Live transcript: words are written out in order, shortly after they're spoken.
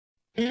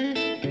We can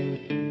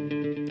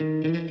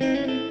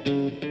have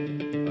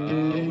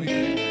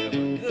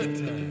a good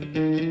time.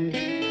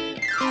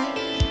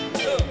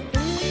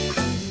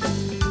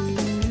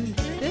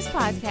 This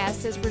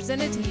podcast is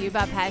presented to you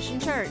by Passion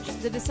Church,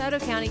 the Desoto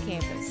County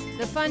campus,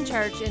 the fun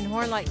church in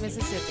Horn Lake,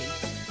 Mississippi.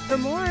 For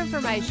more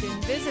information,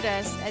 visit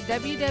us at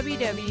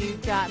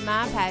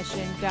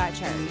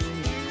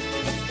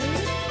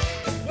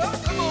www.mypassion.church.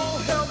 Well, come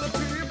on, help the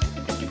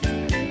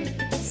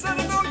people. Said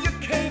I know you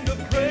came to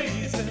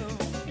praise him.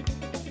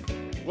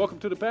 Welcome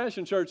to the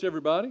Passion Church,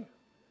 everybody.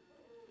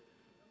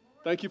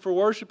 Thank you for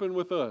worshiping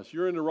with us.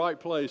 You're in the right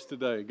place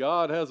today.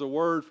 God has a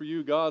word for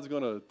you. God's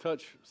going to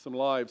touch some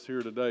lives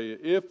here today.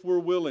 If we're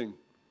willing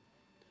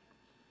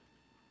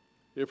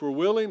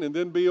and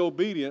then be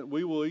obedient,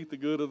 we will eat the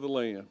good of the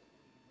land.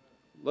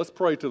 Let's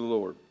pray to the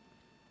Lord.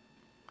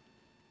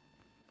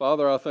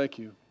 Father, I thank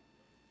you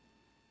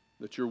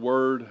that your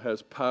word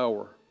has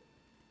power,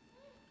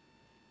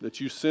 that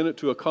you sent it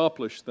to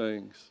accomplish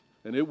things,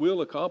 and it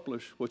will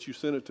accomplish what you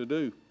sent it to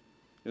do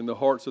in the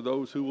hearts of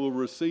those who will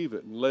receive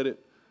it and let it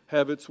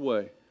have its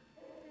way.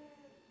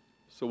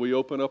 So we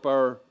open up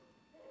our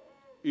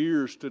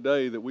ears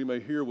today that we may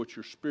hear what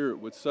your Spirit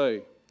would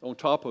say on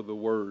top of the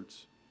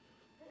words,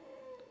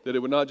 that it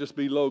would not just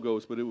be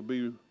logos, but it would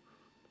be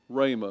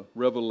rhema,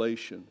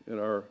 revelation in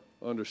our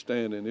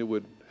understanding. It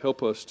would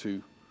help us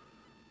to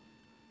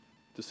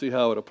see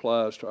how it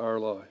applies to our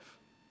life.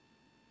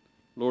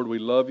 Lord, we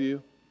love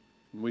you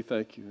and we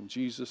thank you. In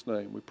Jesus'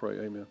 name we pray,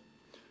 amen.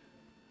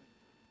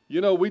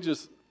 You know,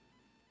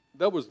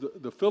 that was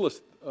the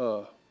Philist,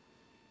 what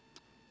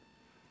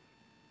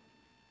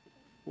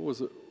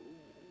was it?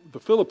 The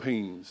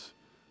Philippines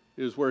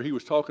is where he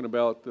was talking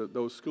about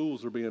those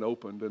schools are being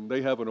opened, and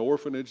they have an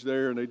orphanage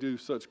there, and they do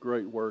such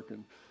great work.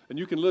 And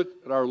you can look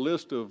at our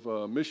list of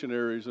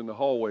missionaries in the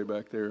hallway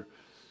back there,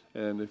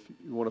 and if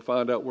you want to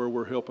find out where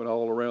we're helping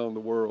all around the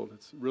world,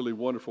 it's really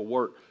wonderful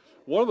work.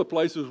 One of the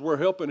places we're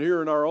helping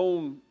here in our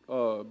own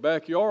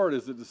backyard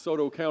is at the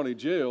Desoto County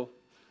Jail,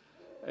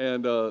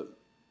 and the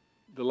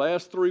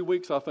last 3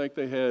 weeks I think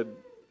they had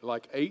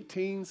like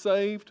 18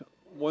 saved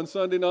one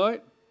Sunday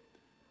night.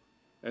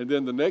 And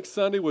then the next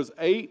Sunday was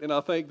 8, and I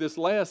think this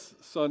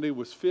last Sunday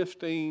was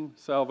 15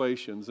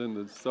 salvations in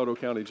the DeSoto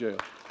County Jail.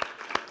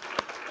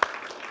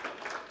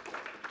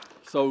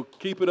 So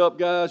keep it up,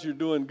 guys. You're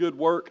doing good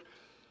work.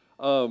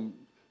 You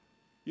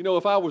know,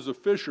 if I was a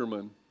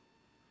fisherman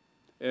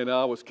and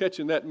I was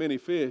catching that many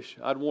fish,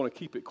 I'd want to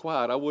keep it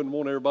quiet. I wouldn't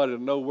want everybody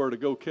to know where to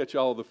go catch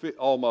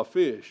all my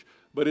fish.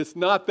 But it's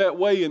not that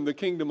way in the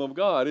kingdom of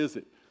God, is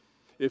it?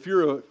 If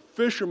you're a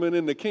fisherman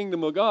in the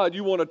kingdom of God,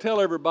 you want to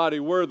tell everybody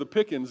where the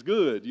picking's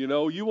good, you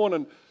know. You want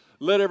to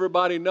let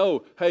everybody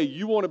know, hey,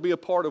 you want to be a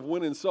part of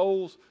winning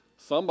souls?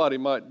 Somebody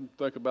might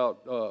think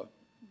about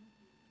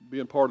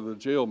being part of the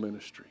jail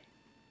ministry.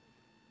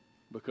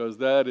 Because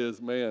that is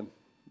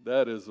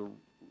a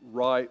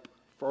ripe,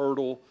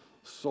 fertile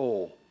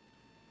soul.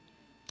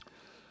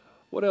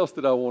 What else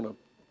did I want to,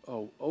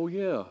 oh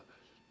yeah.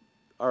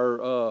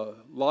 Our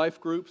life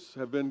groups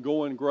have been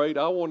going great.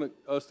 I want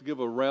us to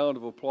give a round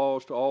of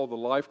applause to all the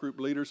life group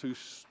leaders who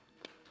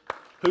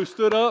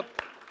stood up.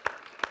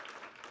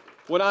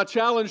 When I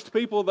challenged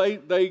people,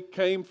 they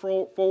came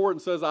forward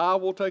and says, I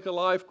will take a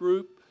life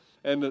group.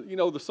 And, you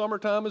know, the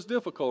summertime is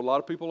difficult. A lot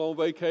of people on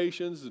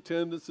vacations,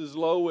 attendance is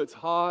low, it's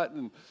hot,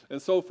 and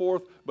so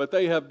forth. But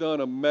they have done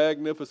a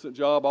magnificent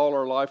job, all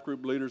our life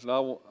group leaders, and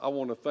I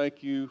want to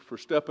thank you for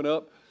stepping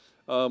up.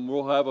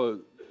 We'll have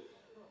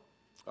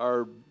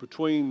our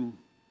between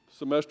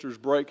semesters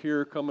break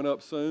here coming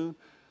up soon,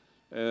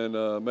 and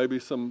maybe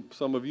some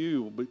of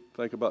you will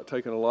think about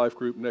taking a life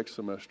group next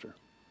semester,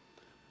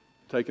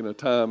 taking a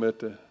time at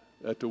the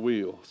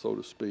wheel, so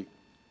to speak.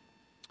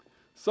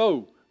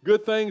 So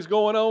good things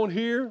going on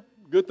here,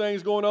 good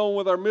things going on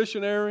with our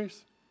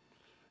missionaries.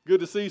 Good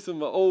to see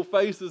some old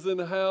faces in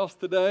the house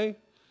today.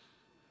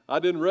 I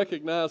didn't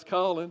recognize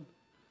Colin.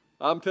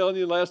 I'm telling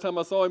you, last time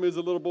I saw him, he was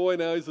a little boy.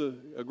 Now he's a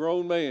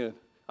grown man.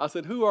 I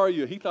said, who are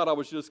you? He thought I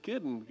was just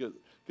kidding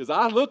because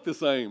I look the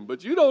same,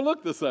 but you don't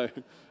look the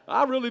same.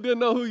 I really didn't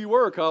know who you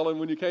were, Colin,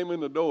 when you came in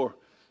the door.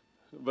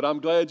 But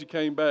I'm glad you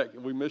came back,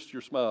 and we missed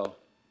your smile.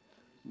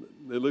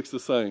 It looks the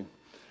same.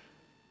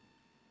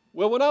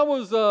 Well, when I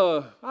was,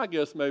 I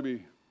guess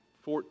maybe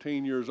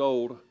 14 years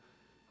old,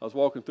 I was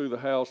walking through the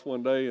house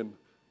one day, and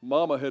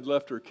Mama had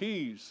left her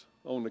keys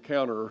on the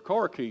counter, her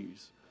car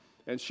keys.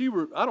 And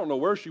I don't know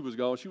where she was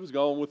going. She was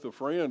gone with a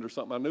friend or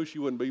something. I knew she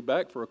wouldn't be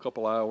back for a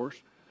couple hours.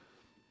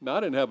 Now, I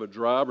didn't have a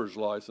driver's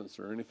license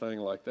or anything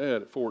like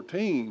that at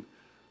 14.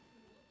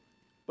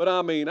 But,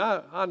 I mean,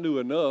 I knew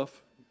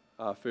enough,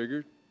 I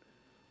figured,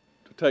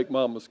 to take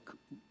Mama's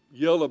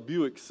yellow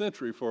Buick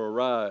Century for a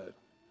ride.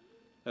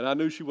 And I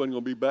knew she wasn't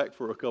going to be back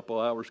for a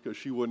couple hours because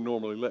she wouldn't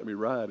normally let me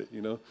ride it,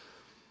 you know.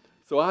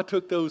 So I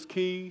took those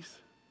keys,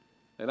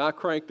 and I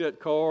cranked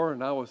that car,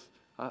 and I was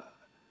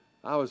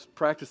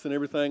practicing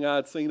everything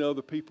I'd seen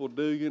other people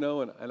do, you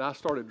know, and I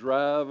started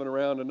driving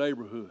around the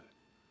neighborhood.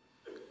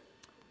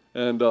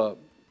 And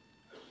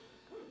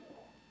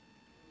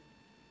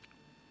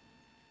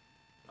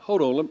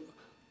hold on.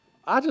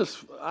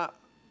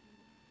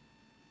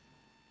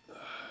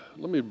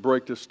 Let me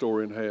break this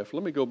story in half.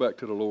 Let me go back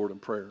to the Lord in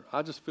prayer.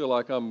 I just feel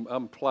like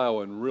I'm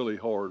plowing really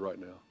hard right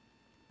now.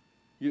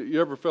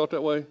 You ever felt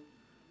that way?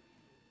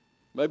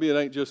 Maybe it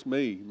ain't just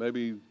me.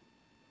 Maybe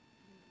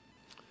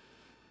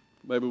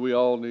we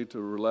all need to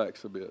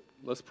relax a bit.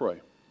 Let's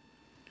pray.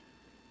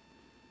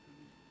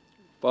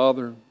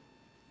 Father,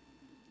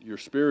 your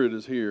Spirit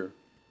is here.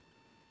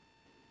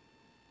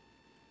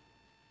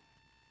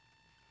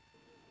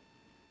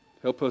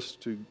 Help us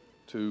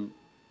to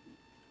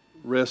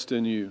rest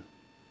in you.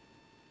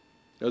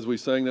 As we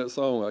sang that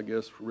song, I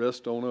guess,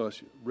 rest on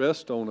us.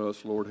 Rest on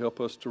us, Lord. Help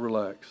us to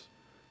relax.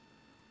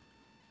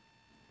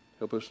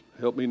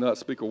 Help me not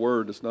speak a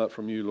word that's not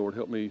from you, Lord.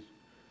 Help me to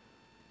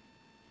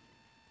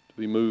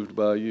be moved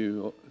by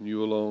you and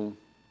you alone.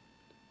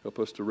 Help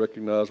us to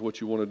recognize what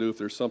you want to do. If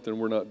there's something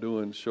we're not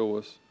doing, show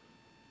us.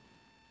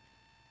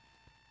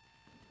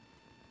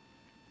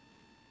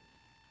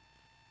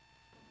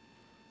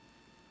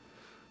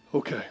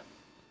 Okay.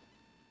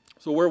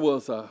 So where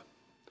was I?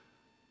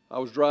 I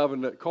was driving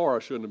that car I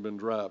shouldn't have been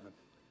driving.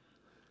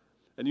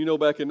 And you know,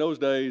 back in those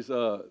days,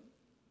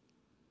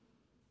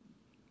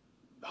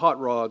 hot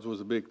rods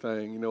was a big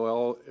thing. You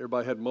know,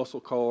 everybody had muscle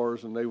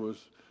cars, and they was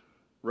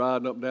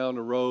riding up and down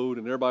the road,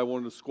 and everybody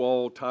wanted to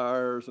squall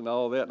tires and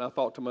all that. And I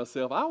thought to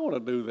myself, I want to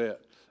do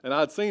that. And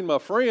I'd seen my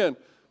friend,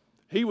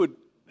 he would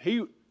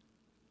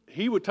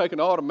take an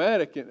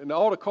automatic, and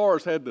all the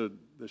cars had the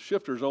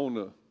shifters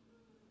on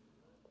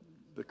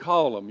the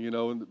column, you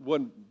know, and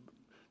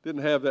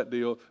didn't have that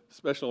deal,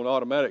 especially on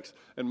automatics.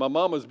 And my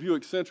mama's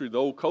Buick Century, the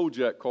old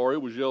Kojak car,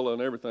 it was yellow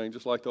and everything,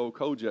 just like the old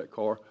Kojak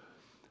car.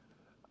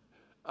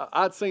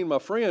 I'd seen my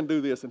friend do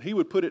this, and he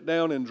would put it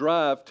down and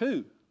drive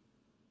too,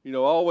 you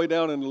know, all the way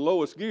down in the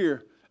lowest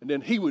gear, and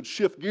then he would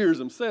shift gears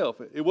himself.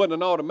 It wasn't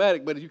an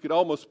automatic, but you could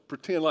almost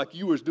pretend like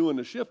you was doing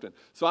the shifting.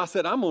 So I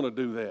said, I'm going to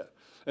do that.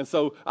 And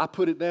so I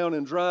put it down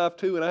and drive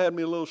too, and I had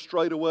me a little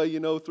straightaway,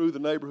 you know, through the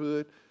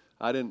neighborhood.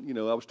 I didn't, you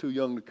know, I was too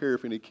young to care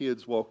if any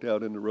kids walked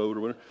out in the road or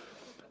whatever.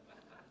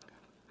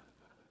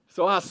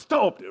 So I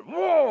stomped it.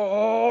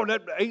 Whoa!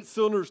 That 8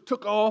 cylinders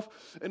took off,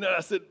 and then I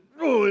said,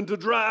 oh, into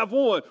drive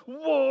 1.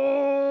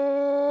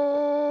 Whoa!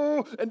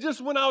 And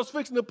just when I was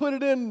fixing to put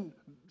it in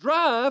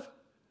drive,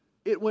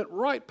 it went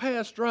right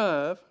past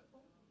drive.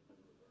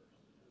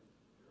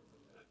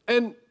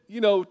 And,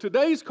 you know,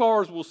 today's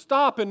cars will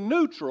stop in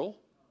neutral,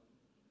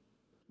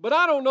 but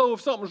I don't know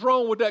if something's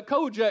wrong with that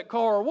Kojak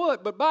car or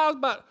what, but I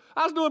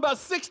was doing about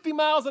 60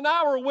 miles an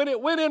hour when it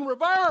went in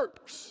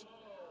reverse.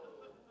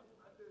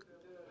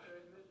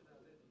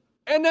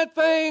 And that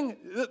thing,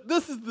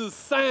 this is the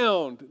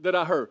sound that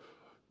I heard.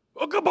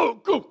 And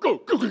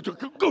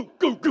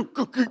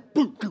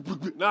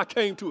I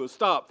came to a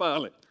stop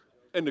finally.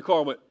 And the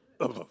car went,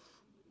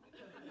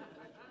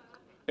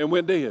 and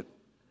went dead.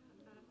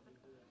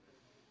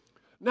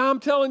 Now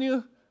I'm telling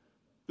you,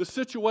 the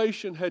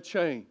situation had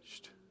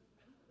changed.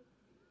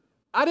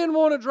 I didn't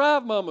want to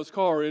drive Mama's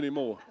car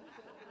anymore.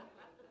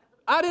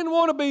 I didn't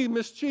want to be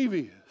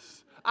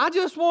mischievous. I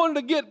just wanted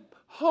to get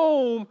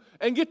home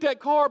and get that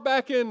car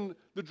back in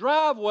the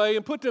driveway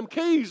and put them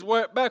keys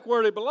back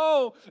where they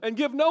belong and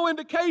give no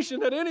indication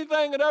that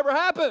anything had ever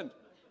happened.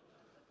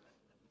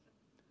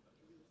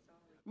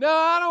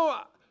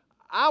 Now,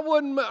 I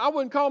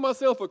wouldn't call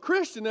myself a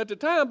Christian at the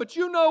time, but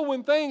you know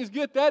when things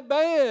get that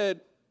bad,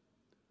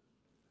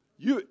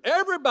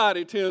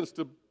 everybody tends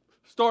to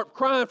start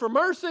crying for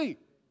mercy.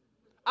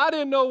 I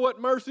didn't know what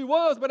mercy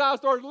was, but I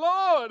started,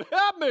 Lord,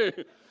 help me,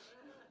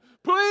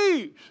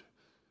 please.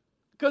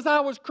 Because I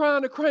was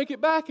trying to crank it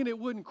back, and it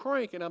wouldn't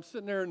crank, and I'm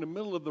sitting there in the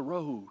middle of the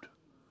road.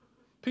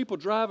 People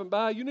driving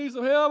by, you need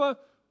some help?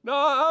 No,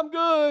 I'm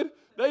good.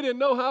 They didn't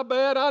know how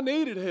bad I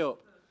needed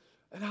help.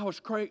 And I was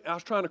trying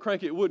to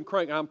crank it, it wouldn't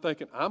crank. I'm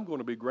thinking, I'm going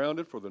to be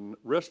grounded for the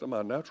rest of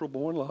my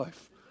natural-born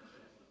life.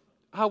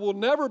 I will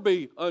never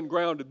be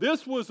ungrounded.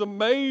 This was a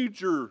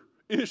major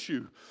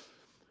issue.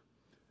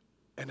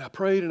 And I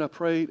prayed, and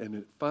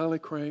it finally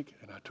cranked,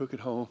 and I took it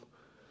home.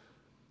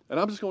 And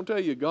I'm just going to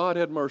tell you, God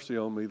had mercy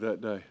on me that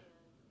day.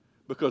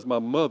 Because my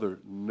mother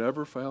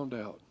never found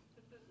out.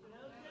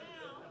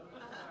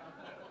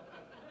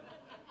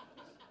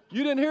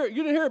 You didn't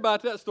hear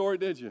about that story,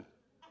 did you?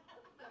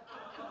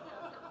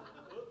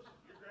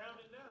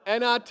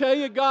 And I tell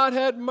you, God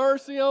had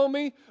mercy on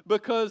me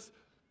because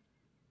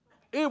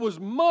it was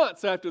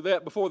months after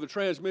that before the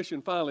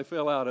transmission finally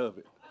fell out of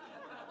it.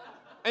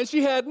 And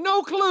she had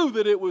no clue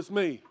that it was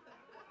me.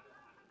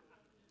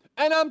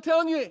 And I'm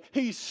telling you,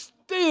 He's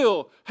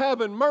still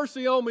having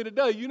mercy on me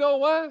today. You know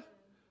why?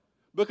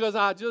 Because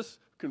I just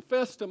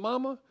confessed to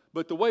Mama,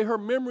 but the way her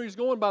memory's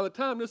going, by the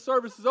time this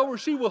service is over,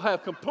 she will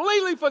have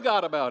completely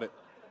forgot about it.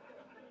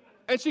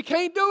 And she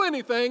can't do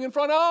anything in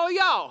front of all of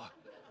y'all.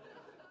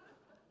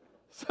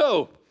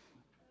 So,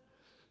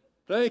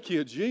 thank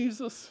you,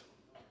 Jesus,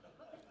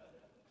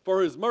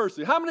 for His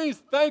mercy. How many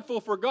is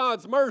thankful for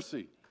God's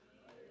mercy?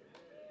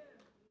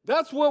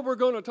 That's what we're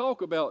going to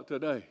talk about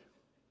today.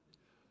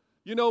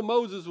 You know,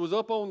 Moses was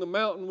up on the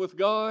mountain with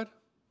God,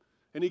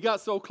 and he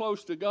got so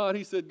close to God,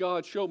 he said,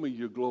 God, show me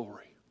your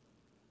glory.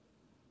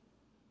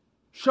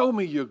 Show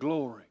me your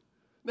glory.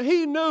 Now,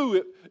 he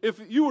knew if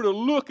you were to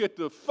look at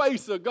the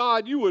face of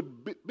God, you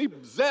would be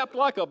zapped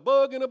like a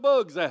bug in a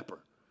bug zapper.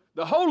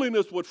 The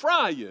holiness would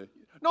fry you.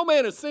 No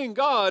man has seen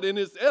God in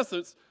his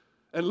essence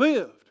and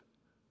lived.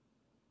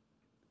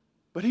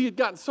 But he had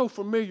gotten so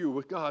familiar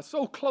with God,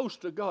 so close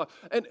to God.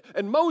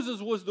 And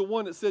Moses was the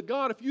one that said,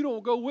 God, if you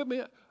don't go with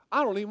me,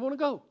 I don't even want to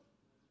go.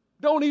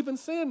 Don't even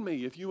send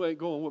me if you ain't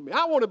going with me.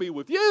 I want to be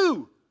with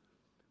you.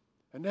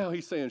 And now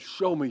he's saying,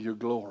 show me your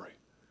glory.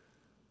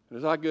 And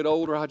as I get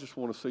older, I just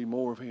want to see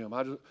more of him.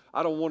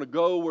 I don't want to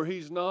go where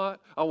he's not.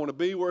 I want to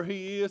be where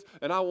he is,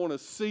 and I want to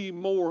see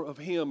more of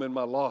him in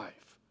my life.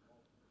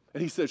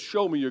 And he said,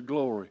 show me your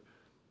glory.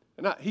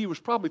 And he was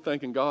probably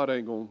thinking, God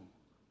ain't going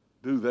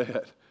to do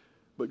that.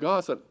 But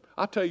God said,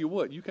 I tell you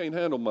what, you can't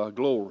handle my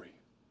glory.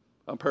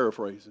 I'm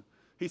paraphrasing.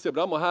 He said,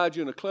 but I'm going to hide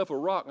you in a cleft of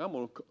rock, and I'm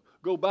going to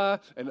go by,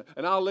 and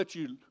I'll let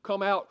you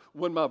come out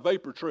when my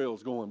vapor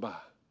trail's going by.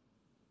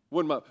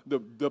 When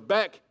the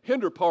back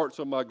hinder parts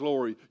of my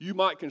glory, you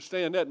might can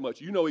stand that much.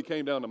 You know he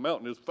came down the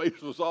mountain, his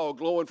face was all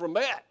glowing from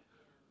that.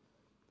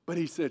 But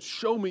he said,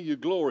 show me your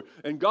glory.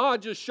 And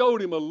God just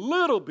showed him a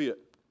little bit.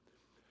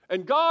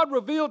 And God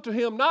revealed to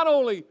him not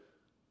only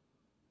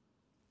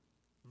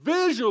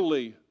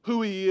visually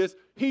who he is,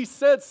 he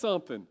said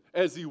something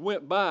as he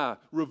went by,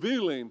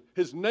 revealing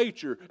his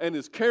nature and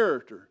his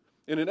character.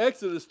 And in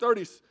Exodus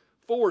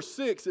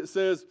 34:6, it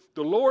says,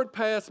 the Lord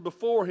passed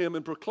before him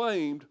and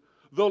proclaimed,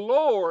 the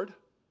Lord,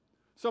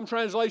 some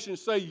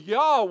translations say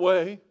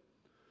Yahweh,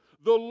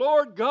 the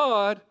Lord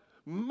God,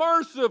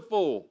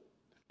 merciful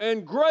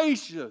and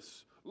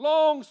gracious,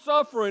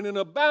 long-suffering and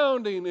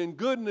abounding in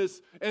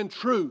goodness and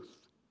truth.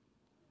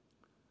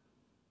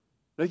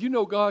 Now, you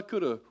know God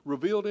could have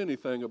revealed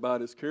anything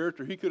about his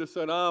character. He could have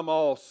said, I'm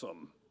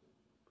awesome.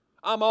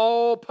 I'm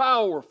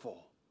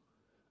all-powerful.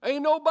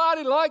 Ain't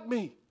nobody like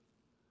me.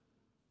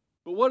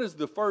 But what is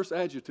the first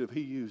adjective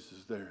he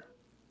uses there?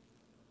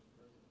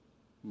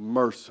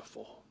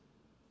 Merciful.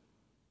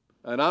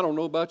 And I don't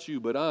know about you,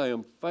 but I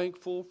am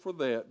thankful for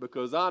that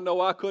because I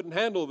know I couldn't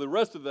handle the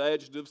rest of the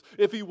adjectives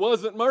if he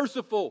wasn't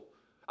merciful.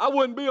 I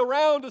wouldn't be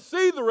around to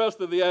see the rest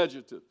of the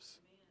adjectives.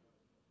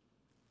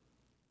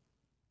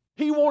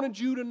 He wanted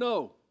you to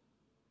know.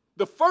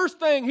 The first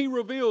thing he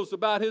reveals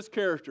about his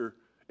character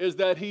is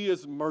that he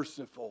is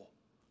merciful.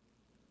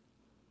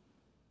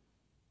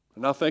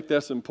 And I think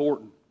that's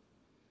important.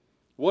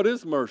 What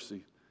is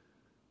mercy?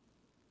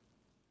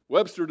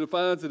 Webster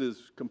defines it as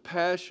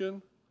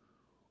compassion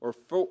or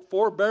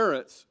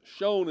forbearance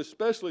shown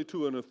especially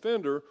to an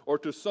offender or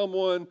to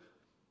someone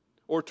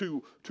or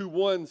to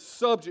one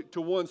subject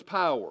to one's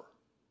power.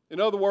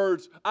 In other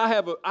words, I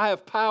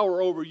have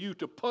power over you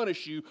to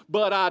punish you,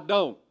 but I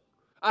don't.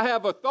 I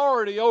have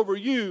authority over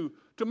you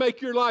to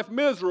make your life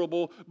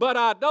miserable, but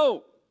I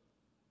don't.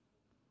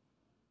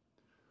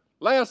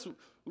 Last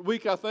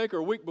week, I think, or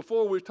a week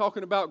before, we were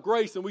talking about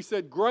grace, and we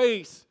said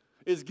grace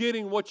is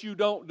getting what you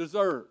don't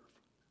deserve.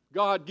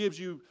 God gives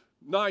you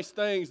nice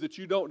things that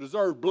you don't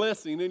deserve,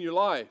 blessing in your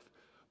life.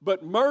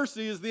 But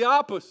mercy is the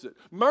opposite.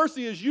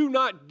 Mercy is you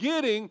not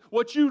getting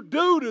what you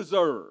do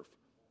deserve.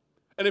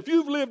 And if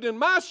you've lived in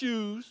my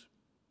shoes,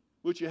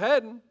 which you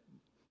hadn't,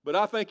 but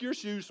I think your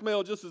shoes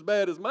smell just as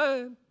bad as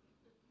mine.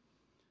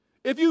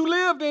 If you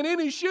lived in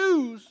any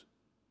shoes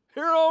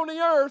here on the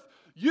earth,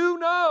 you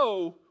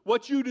know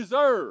what you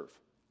deserve.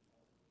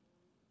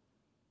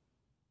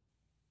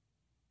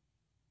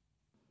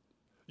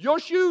 Your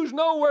shoes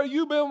know where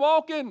you've been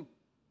walking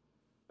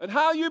and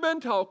how you've been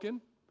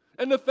talking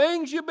and the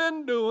things you've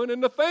been doing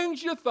and the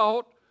things you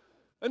thought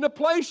and the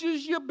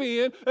places you've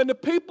been and the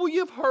people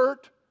you've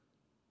hurt.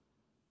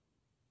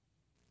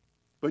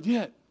 But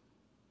yet,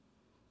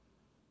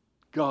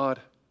 God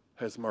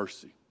has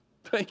mercy.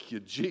 Thank you,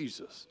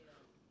 Jesus.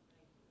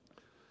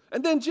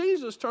 And then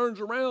Jesus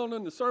turns around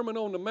in the Sermon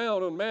on the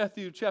Mount in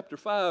Matthew chapter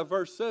 5,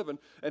 verse 7,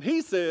 and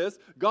he says,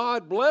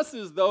 God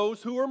blesses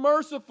those who are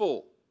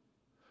merciful,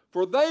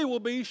 for they will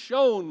be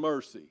shown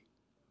mercy.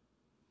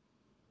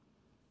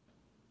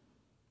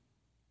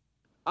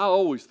 I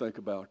always think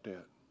about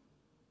that.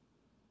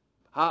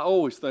 I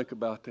always think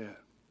about that.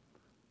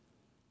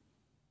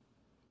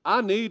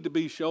 I need to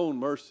be shown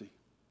mercy.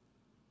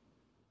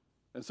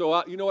 And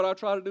so, you know what I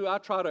try to do? I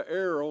try to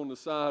err on the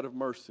side of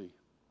mercy.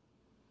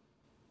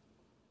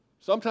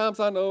 Sometimes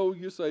I know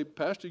you say,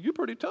 Pastor, you're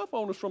pretty tough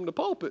on us from the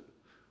pulpit.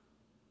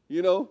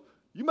 You know,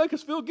 you make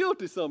us feel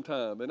guilty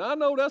sometimes. And I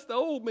know that's the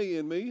old me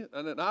in me,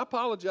 and I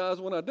apologize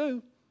when I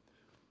do.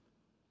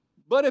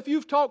 But if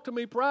you've talked to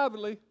me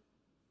privately,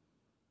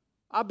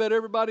 I bet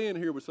everybody in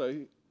here would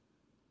say,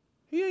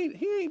 he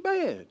ain't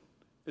bad.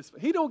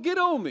 He don't get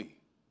on me.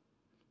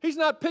 He's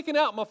not picking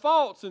out my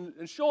faults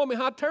and showing me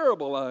how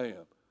terrible I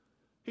am.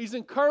 He's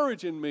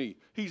encouraging me.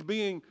 He's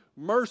being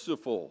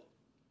merciful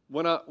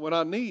when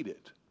I need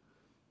it.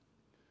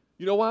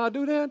 You know why I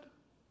do that?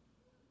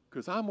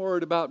 Because I'm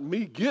worried about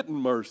me getting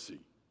mercy.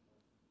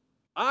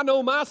 I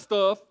know my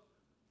stuff.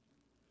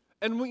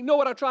 And you know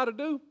what I try to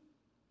do?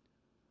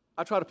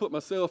 I try to put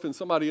myself in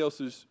somebody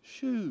else's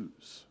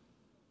shoes.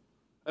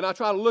 And I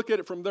try to look at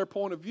it from their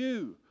point of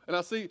view. And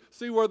I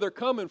see where they're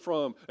coming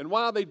from and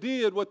why they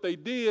did what they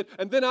did.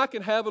 And then I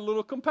can have a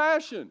little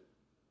compassion.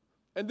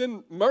 And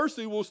then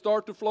mercy will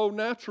start to flow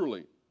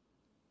naturally.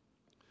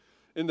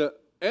 In the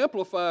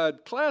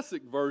Amplified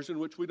Classic version,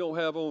 which we don't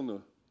have on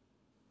the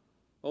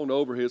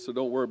overhead, so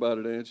don't worry about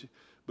it, Angie.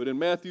 But in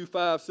Matthew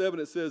 5:7,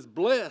 it says,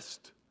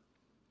 blessed,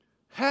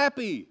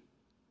 happy,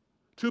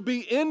 to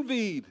be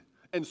envied,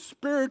 and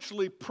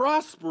spiritually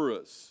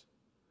prosperous,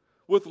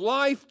 with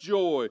life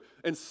joy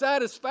and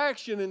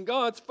satisfaction in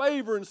God's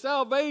favor and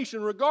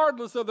salvation,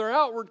 regardless of their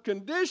outward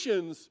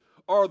conditions,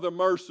 are the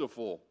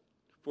merciful,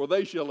 for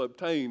they shall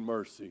obtain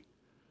mercy.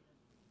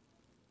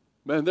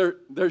 Man,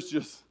 there's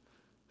just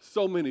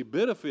so many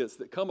benefits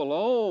that come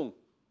along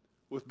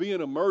with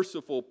being a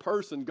merciful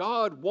person.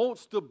 God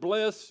wants to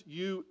bless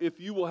you if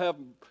you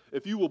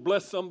will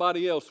bless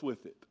somebody else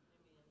with it.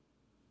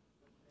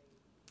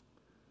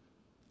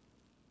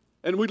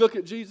 And we look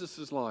at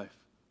Jesus' life.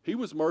 He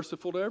was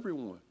merciful to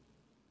everyone,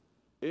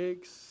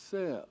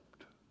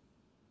 except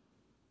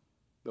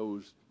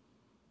those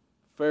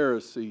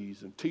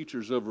Pharisees and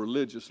teachers of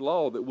religious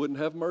law that wouldn't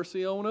have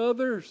mercy on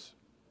others.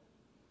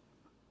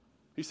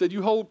 He said,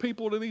 you hold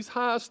people to these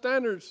high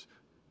standards.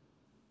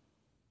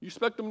 You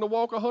expect them to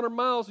walk 100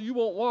 miles, you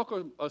won't walk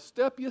a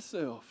step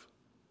yourself.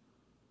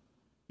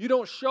 You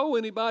don't show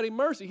anybody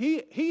mercy.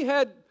 He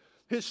had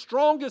his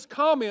strongest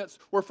comments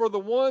were for the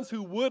ones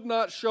who would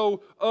not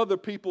show other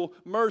people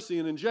mercy.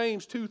 And in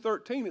James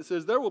 2:13 it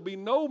says, there will be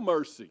no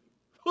mercy.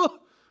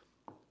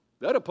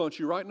 That'll punch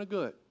you right in the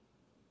gut.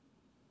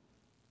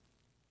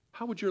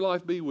 How would your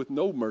life be with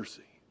no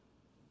mercy?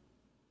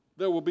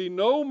 There will be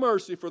no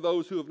mercy for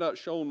those who have not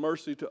shown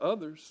mercy to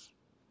others.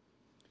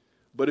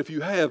 But if you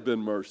have been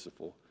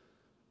merciful,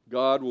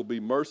 God will be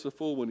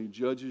merciful when He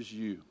judges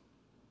you.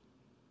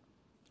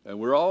 And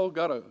we're all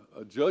got a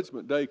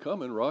judgment day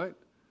coming, right?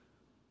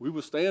 We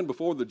will stand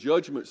before the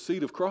judgment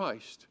seat of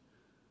Christ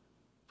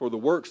for the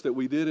works that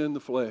we did in the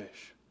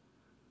flesh.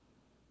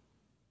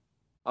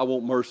 I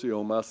want mercy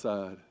on my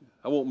side.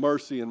 I want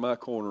mercy in my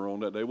corner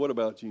on that day. What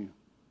about you?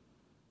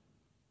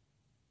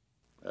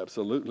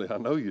 Absolutely, I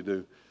know you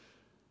do.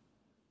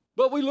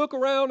 But we look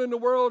around and the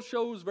world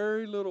shows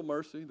very little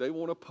mercy. They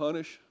want to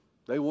punish.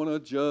 They want to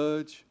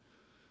judge.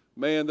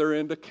 Man, they're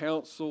into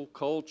council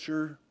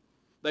culture.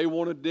 They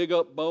want to dig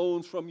up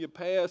bones from your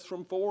past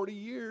from 40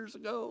 years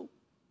ago.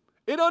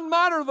 It doesn't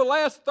matter the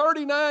last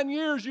 39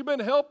 years you've been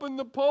helping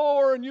the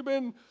poor and you've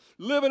been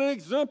living an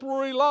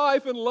exemplary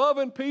life and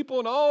loving people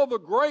and all the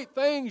great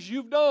things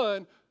you've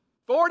done.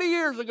 40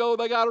 years ago,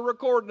 they got a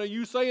recording of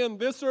you saying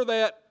this or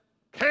that,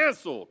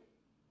 canceled.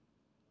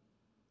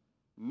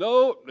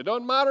 No, it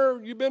doesn't matter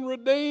you've been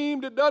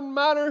redeemed. It doesn't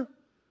matter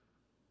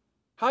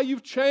how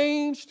you've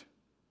changed.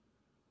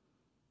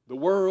 The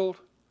world,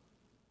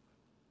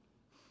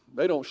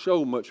 they don't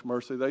show much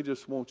mercy. They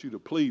just want you to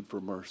plead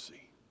for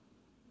mercy.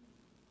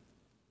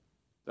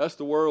 That's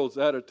the world's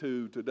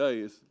attitude today.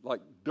 It's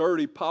like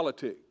dirty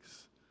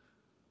politics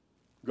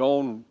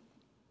gone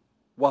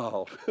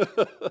wild.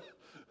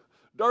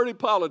 Dirty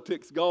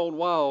politics gone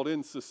wild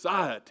in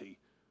society.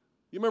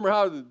 You remember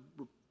how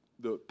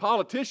the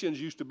politicians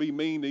used to be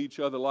mean to each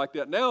other like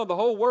that. Now the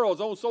whole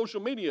world's on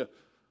social media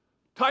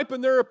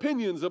typing their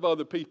opinions of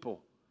other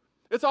people.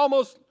 It's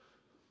almost...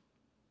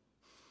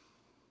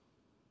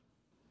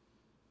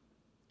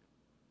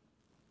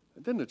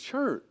 And then the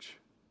church.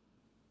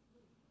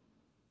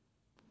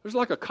 There's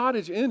like a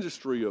cottage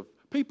industry of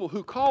people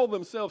who call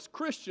themselves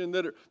Christian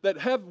that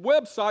have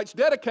websites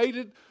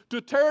dedicated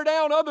to tear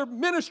down other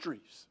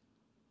ministries.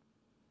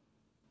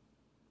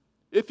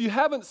 If you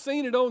haven't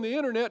seen it on the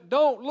internet,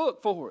 don't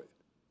look for it.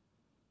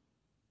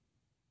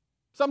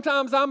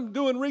 Sometimes I'm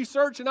doing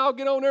research and I'll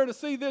get on there to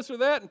see this or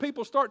that, and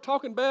people start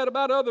talking bad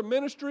about other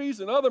ministries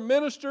and other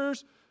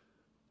ministers,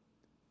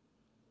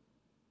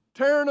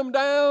 tearing them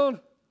down.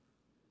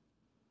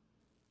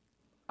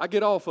 I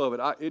get off of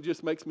it. It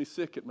just makes me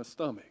sick at my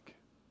stomach.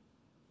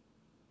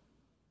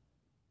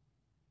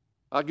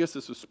 I guess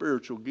it's a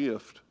spiritual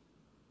gift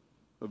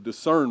of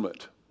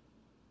discernment.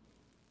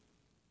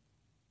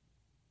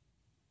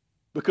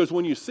 Because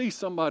when you see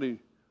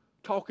somebody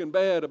talking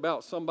bad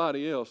about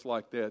somebody else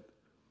like that,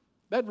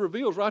 that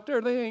reveals right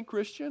there they ain't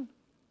Christian.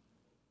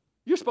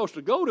 You're supposed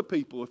to go to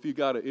people if you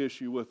got an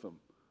issue with them,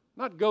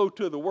 not go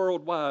to the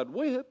World Wide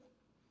Web,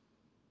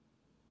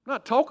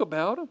 not talk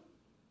about them.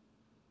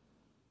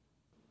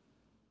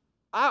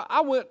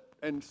 I went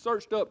and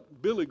searched up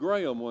Billy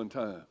Graham one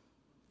time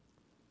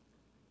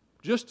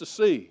just to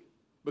see,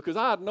 because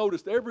I had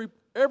noticed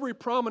every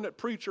prominent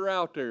preacher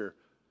out there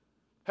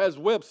has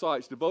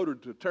websites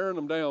devoted to tearing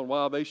them down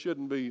why they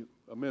shouldn't be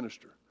a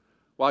minister,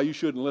 why you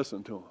shouldn't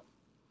listen to them.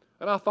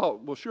 And I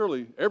thought, well,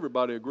 surely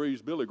everybody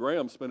agrees Billy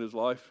Graham spent his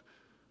life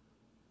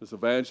as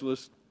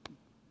evangelist,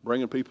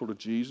 bringing people to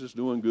Jesus,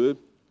 doing good.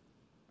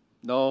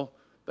 No,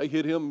 they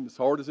hit him as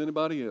hard as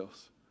anybody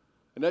else.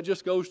 And that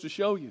just goes to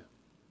show you.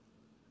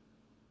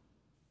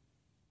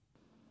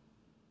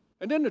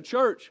 And then the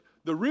church,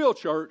 the real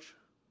church,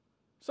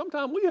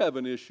 sometimes we have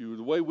an issue with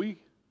the way we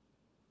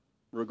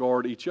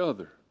regard each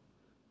other.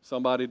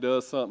 Somebody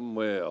does something,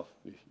 well,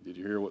 did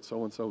you hear what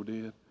so-and-so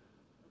did?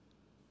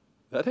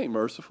 That ain't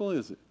merciful,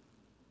 is it?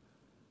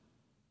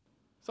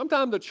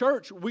 Sometimes the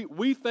church,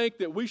 we think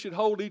that we should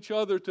hold each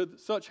other to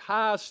such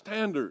high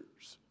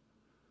standards.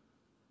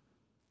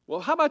 Well,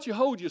 how about you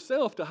hold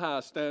yourself to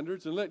high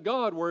standards and let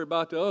God worry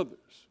about the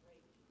others?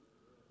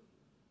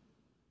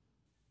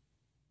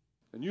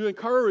 And you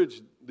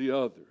encourage the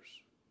others.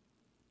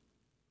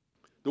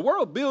 The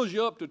world builds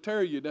you up to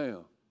tear you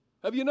down.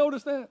 Have you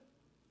noticed that?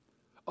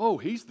 Oh,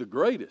 he's the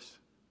greatest.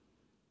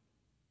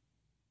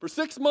 For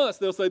 6 months,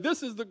 they'll say,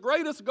 this is the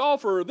greatest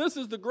golfer, this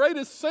is the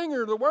greatest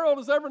singer the world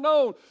has ever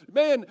known.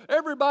 Man,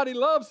 everybody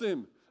loves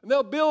him. And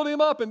they'll build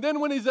him up, and then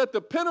when he's at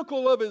the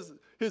pinnacle of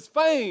his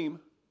fame,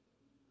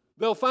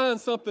 they'll find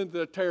something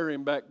to tear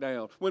him back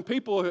down. When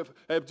people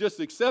have just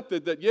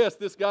accepted that, yes,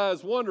 this guy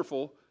is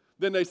wonderful,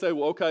 then they say,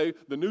 well, okay,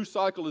 the news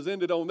cycle has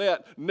ended on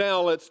that.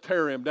 Now let's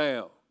tear him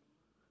down.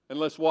 And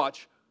let's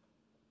watch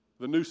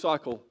the news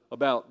cycle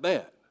about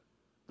that.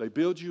 They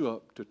build you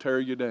up to tear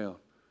you down.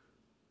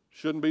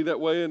 Shouldn't be that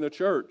way in the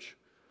church.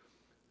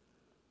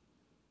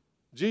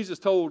 Jesus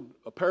told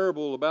a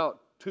parable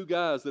about 2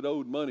 guys that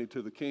owed money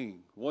to the king.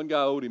 One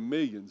guy owed him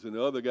millions, and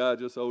the other guy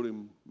just owed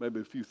him maybe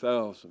a few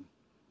thousand.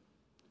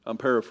 I'm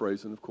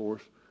paraphrasing, of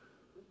course.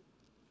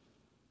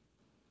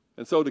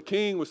 And so the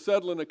king was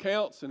settling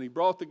accounts, and he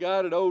brought the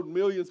guy that owed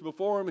millions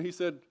before him, and he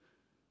said,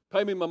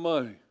 pay me my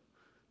money.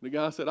 The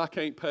guy said, I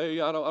can't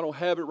pay. I don't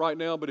have it right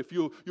now, but if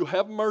you'll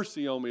have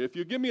mercy on me, if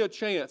you give me a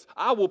chance,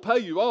 I will pay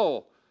you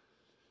all.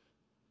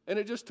 And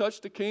it just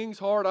touched the king's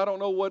heart. I don't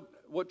know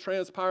what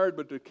transpired,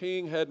 but the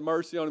king had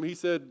mercy on him. He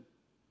said,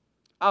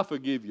 I'll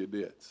forgive your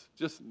debts.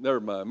 Just never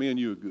mind. Me and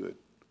you are good.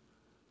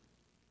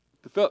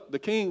 The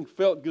king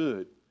felt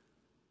good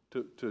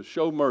to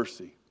show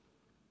mercy.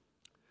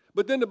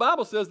 But then the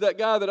Bible says that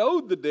guy that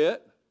owed the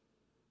debt,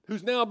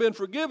 who's now been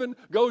forgiven,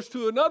 goes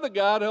to another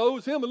guy that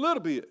owes him a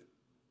little bit.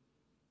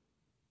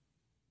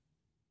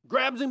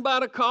 Grabs him by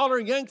the collar,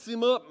 yanks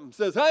him up, and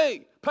says,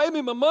 hey, pay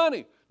me my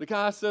money. The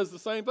guy says the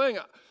same thing.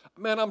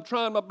 Man, I'm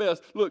trying my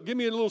best. Look, give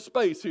me a little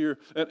space here,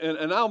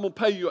 and I'm going to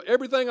pay you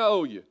everything I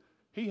owe you.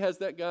 He has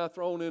that guy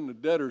thrown in the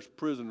debtor's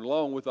prison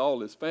along with all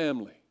his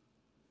family.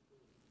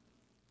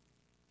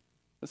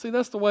 And see,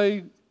 that's the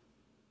way,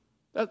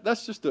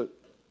 that's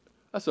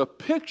a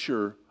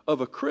picture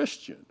of a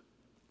Christian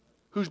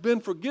who's been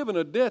forgiven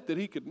a debt that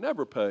he could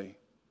never pay.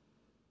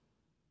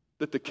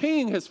 That the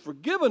king has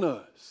forgiven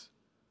us.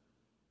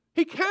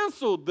 He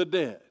canceled the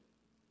debt.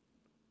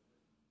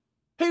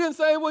 He didn't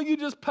say, well, you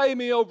just pay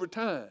me over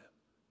time.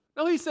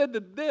 No, he said the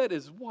debt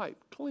is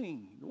wiped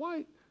clean,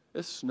 white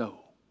as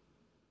snow.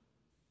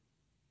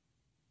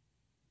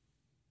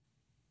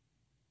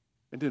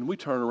 And then we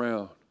turn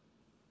around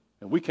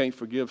and we can't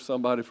forgive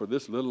somebody for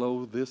this little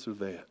old this or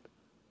that.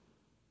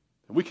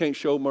 And we can't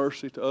show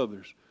mercy to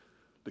others.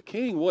 The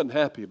king wasn't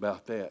happy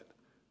about that.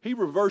 He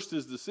reversed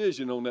his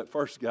decision on that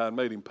first guy and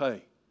made him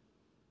pay.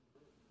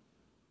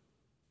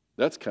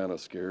 That's kind of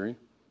scary.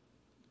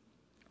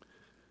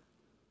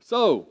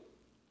 So,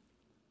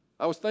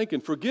 I was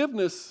thinking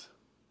forgiveness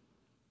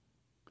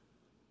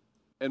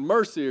and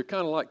mercy are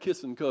kind of like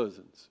kissing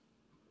cousins.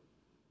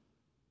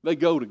 They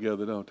go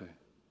together, don't they?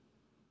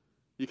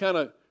 You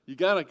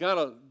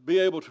gotta be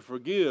able to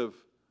forgive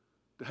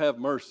to have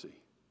mercy.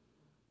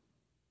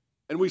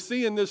 And we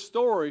see in this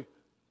story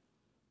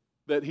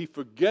that he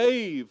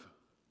forgave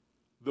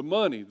the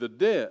money, the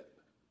debt.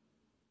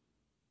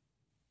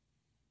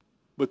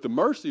 But the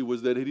mercy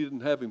was that he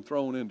didn't have him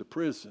thrown into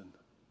prison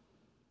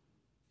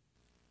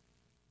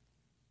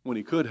when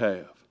he could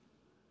have.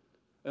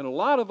 And a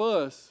lot of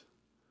us,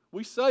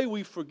 we say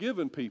we've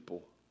forgiven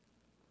people,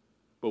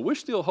 but we're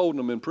still holding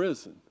them in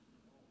prison.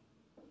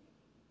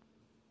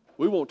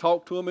 We won't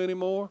talk to them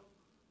anymore.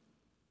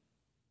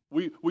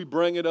 We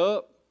bring it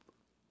up,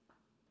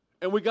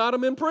 and we got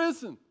them in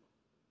prison.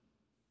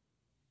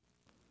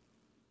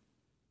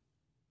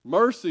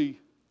 Mercy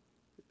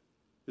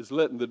is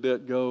letting the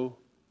debt go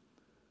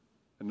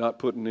and not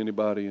putting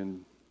anybody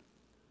in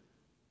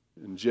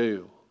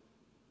jail.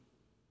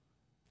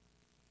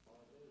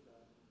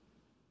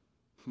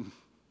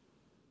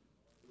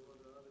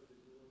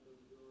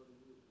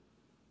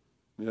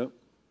 Yep.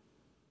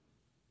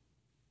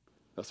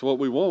 That's what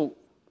we want.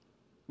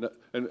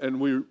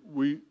 And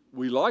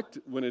we like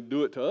when they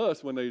do it to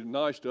us, when they're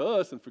nice to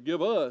us and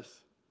forgive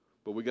us,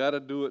 but we got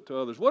to do it to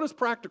others. What does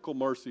practical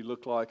mercy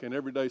look like in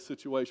everyday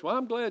situation? Well,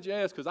 I'm glad you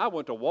asked because I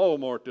went to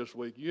Walmart this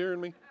week. You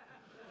hearing me?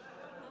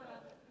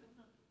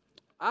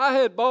 I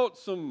had bought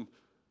some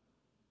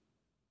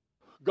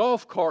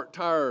golf cart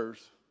tires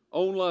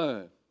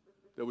online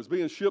that was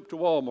being shipped to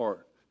Walmart.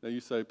 Now you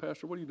say,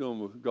 Pastor, what are you doing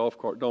with golf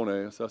cart? Don't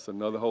ask. That's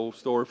another whole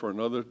story for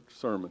another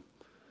sermon.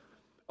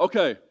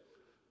 Okay,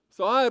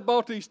 so I had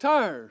bought these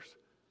tires.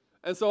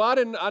 And so I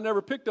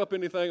never picked up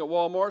anything at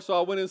Walmart, so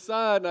I went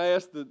inside and I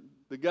asked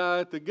the guy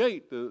at the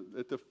gate,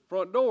 at the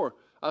front door.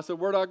 I said,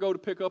 where'd I go to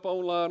pick up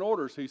online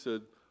orders? He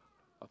said,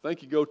 I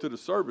think you go to the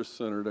service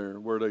center there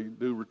where they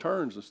do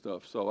returns and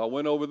stuff. So I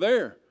went over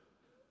there.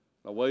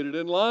 I waited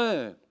in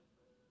line.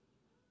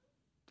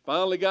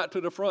 Finally got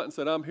to the front and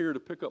said, I'm here to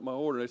pick up my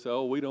order. They said,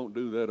 oh, we don't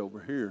do that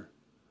over here.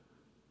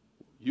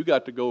 You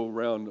got to go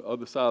around the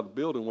other side of the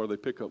building where they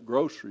pick up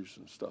groceries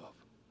and stuff.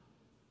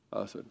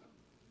 I said,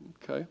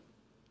 okay.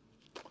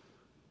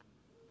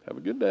 Have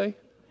a good day.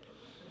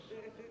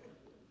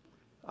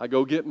 I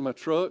go get in my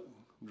truck,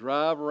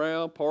 drive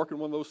around, park in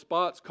one of those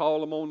spots, call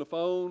them on the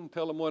phone,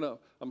 tell them when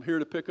I'm here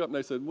to pick up. And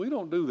they said, we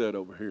don't do that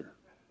over here.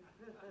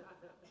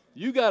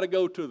 You got to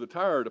go to the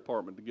tire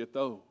department to get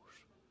those.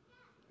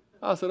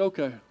 I said,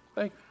 okay,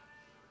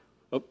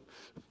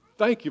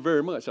 thank you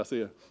very much. I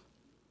said,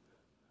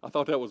 I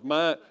thought that was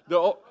mine.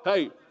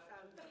 Hey,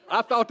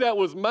 I thought that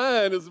was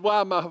mine is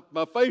why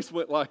my face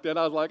went like that.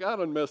 I was like, I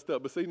done messed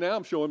up. But see, now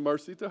I'm showing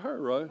mercy to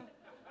her, right?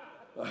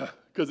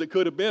 Because it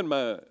could have been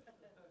mine.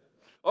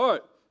 All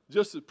right,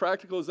 just a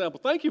practical example.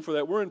 Thank you for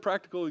that. We're in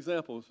practical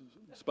example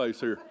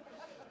space here.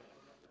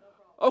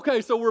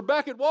 Okay, so we're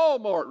back at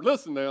Walmart.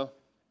 Listen now.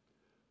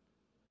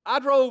 I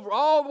drove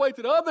all the way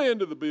to the other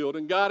end of the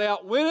building, got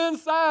out, went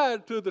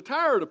inside to the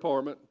tire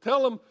department,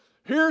 tell them,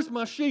 here's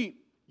my sheet.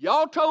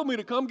 Y'all told me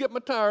to come get my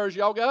tires.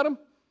 Y'all got them?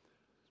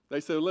 They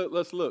said,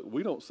 let's look.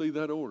 We don't see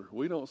that order.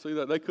 We don't see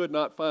that. They could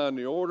not find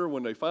the order.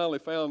 When they finally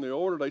found the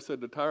order, they said,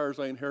 the tires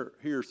ain't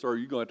here, sir.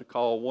 You're going to have to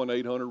call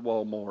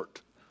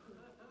 1-800-Walmart.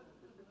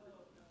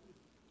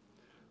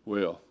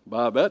 Well,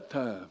 by that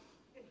time,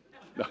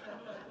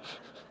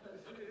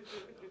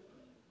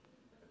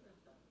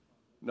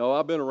 no,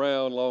 I've been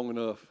around long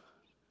enough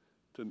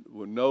to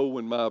know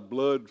when my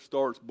blood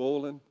starts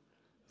boiling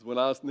is when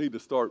I need to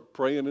start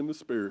praying in the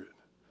Spirit.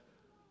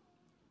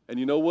 And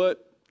you know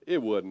what?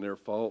 It wasn't their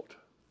fault.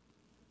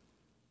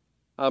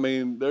 I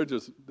mean, they're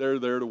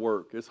there to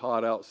work. It's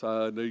hot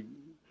outside.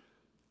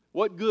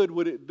 What good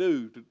would it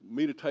do to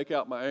me to take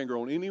out my anger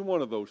on any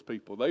one of those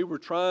people? They were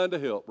trying to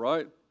help,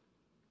 right?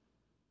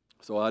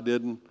 So I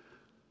didn't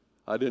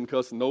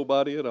cuss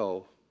nobody at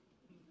all.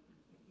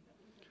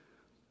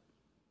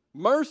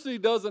 Mercy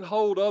doesn't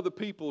hold other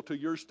people to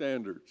your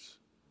standards.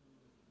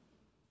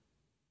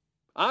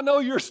 I know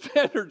your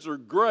standards are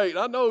great.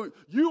 I know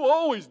you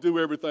always do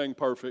everything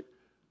perfect.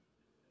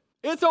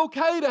 It's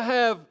okay to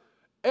have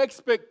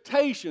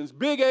expectations,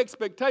 big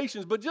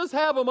expectations, but just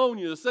have them on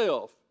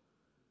yourself,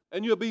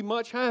 and you'll be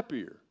much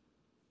happier.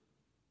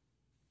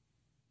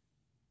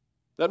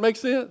 That makes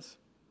sense?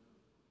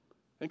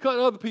 And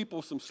cutting other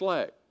people some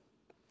slack.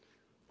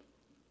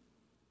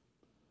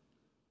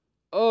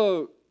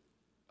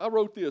 I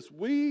wrote this.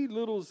 Wee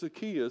little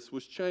Zacchaeus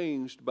was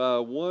changed by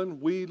one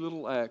wee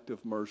little act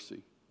of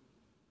mercy.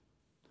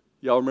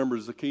 Y'all remember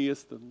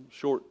Zacchaeus, the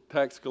short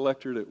tax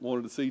collector that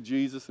wanted to see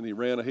Jesus, and he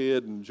ran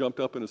ahead and jumped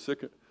up in a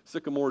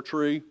sycamore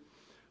tree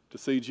to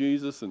see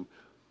Jesus. And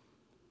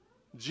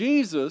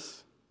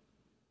Jesus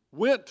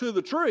went to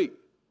the tree,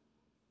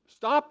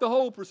 stopped the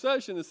whole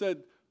procession and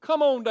said,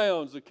 come on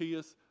down,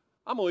 Zacchaeus.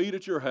 I'm going to eat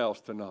at your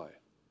house tonight.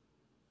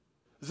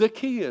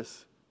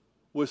 Zacchaeus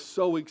was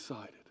so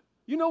excited.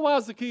 You know why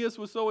Zacchaeus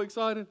was so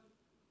excited?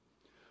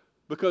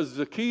 Because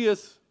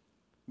Zacchaeus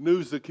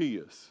knew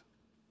Zacchaeus.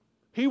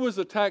 He was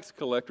a tax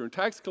collector, and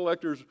tax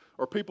collectors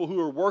are people who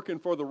are working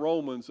for the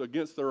Romans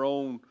against their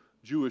own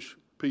Jewish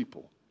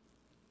people.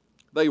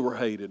 They were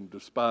hated and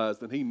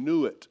despised, and he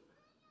knew it.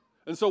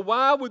 And so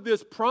why would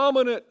this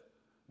prominent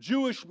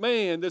Jewish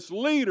man, this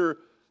leader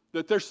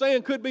that they're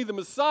saying could be the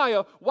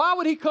Messiah, why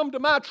would he come to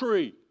my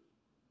tree?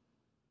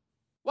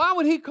 Why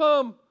would he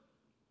come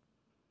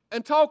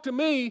and talk to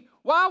me?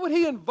 Why would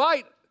he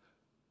invite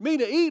me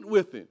to eat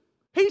with him?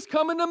 He's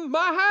coming to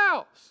my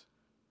house.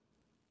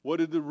 What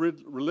did the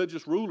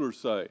religious rulers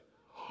say?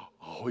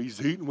 Oh,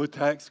 he's eating with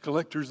tax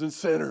collectors and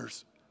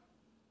sinners.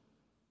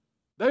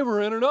 They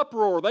were in an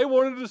uproar. They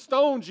wanted to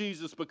stone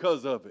Jesus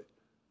because of it.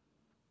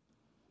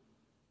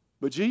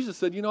 But Jesus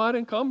said, you know, I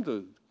didn't come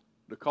to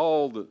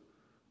call the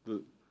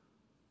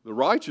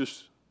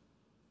righteous.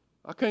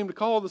 I came to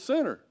call the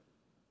sinner.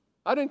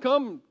 I didn't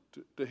come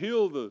to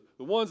heal the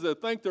ones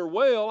that think they're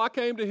well. I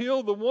came to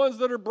heal the ones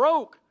that are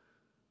broke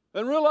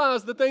and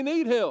realize that they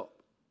need help.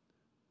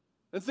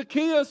 And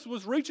Zacchaeus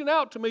was reaching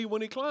out to me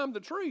when he climbed the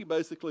tree,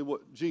 basically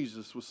what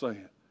Jesus was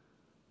saying.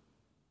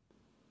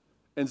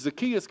 And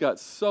Zacchaeus got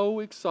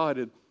so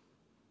excited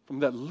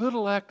from that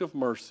little act of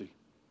mercy,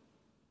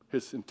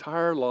 his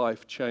entire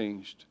life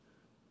changed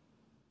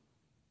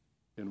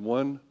in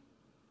one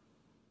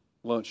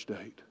lunch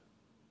date.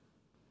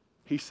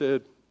 He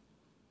said,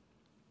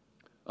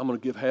 I'm going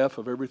to give half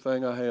of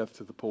everything I have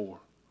to the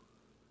poor.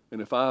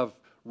 And if I've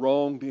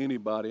wronged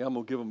anybody, I'm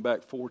going to give them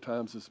back 4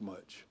 times as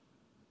much.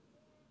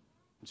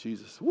 And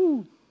Jesus,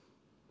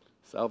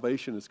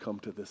 salvation has come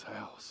to this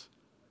house.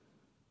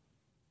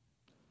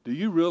 Do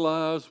you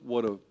realize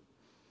what an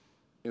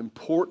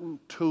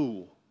important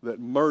tool that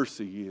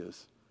mercy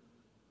is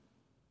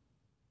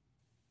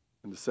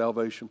in the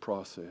salvation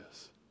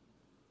process?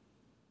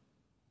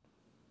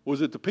 Was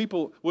it the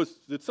people,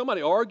 did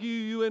somebody argue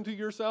you into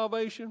your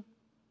salvation?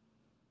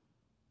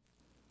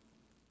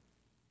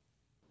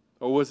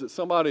 Or was it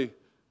somebody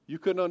you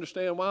couldn't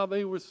understand why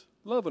they was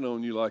loving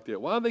on you like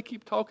that? Why do they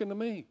keep talking to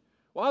me?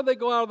 Why do they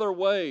go out of their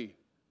way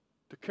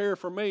to care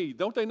for me?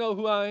 Don't they know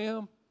who I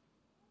am?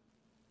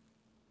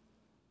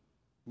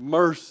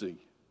 Mercy.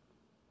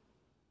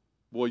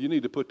 Boy, you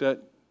need to put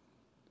that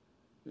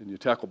in your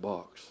tackle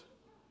box.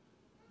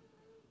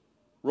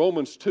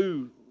 Romans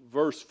 2,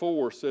 verse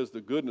 4 says,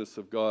 the goodness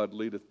of God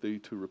leadeth thee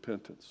to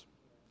repentance.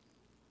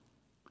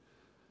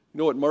 You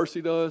know what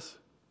mercy does?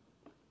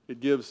 It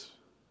gives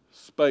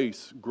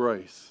space,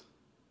 grace.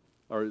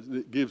 Or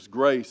it gives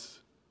grace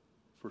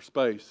for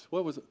space.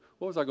 What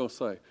was I going to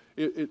say?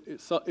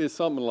 It's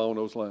something along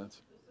those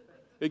lines.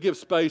 It gives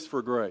space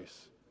for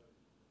grace.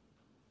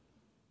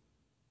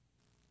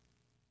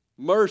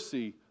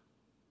 Mercy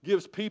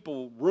gives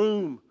people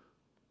room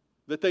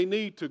that they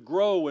need to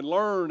grow and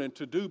learn and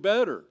to do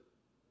better.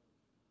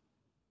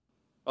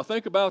 I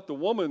think about the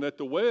woman at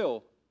the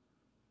well.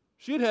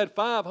 She'd had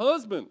 5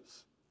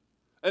 husbands.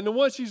 And the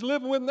one she's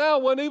living with now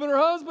wasn't even her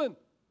husband.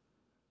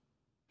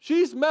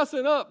 She's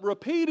messing up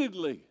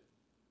repeatedly.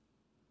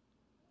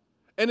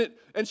 And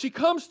she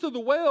comes to the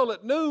well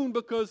at noon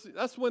because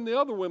that's when the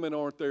other women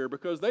aren't there,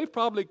 because they've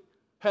probably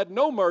had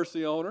no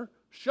mercy on her,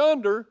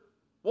 shunned her,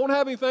 won't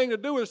have anything to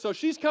do with her. So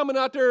she's coming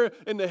out there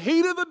in the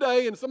heat of the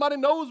day, and somebody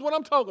knows what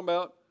I'm talking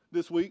about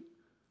this week,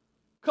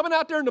 coming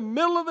out there in the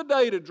middle of the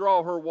day to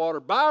draw her water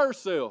by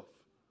herself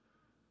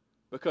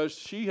because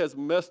she has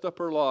messed up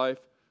her life.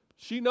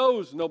 She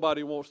knows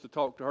nobody wants to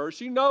talk to her.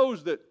 She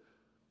knows that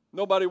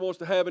nobody wants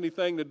to have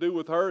anything to do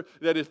with her,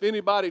 that if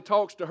anybody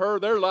talks to her,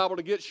 they're liable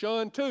to get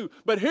shunned too.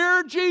 But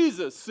here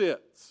Jesus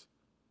sits,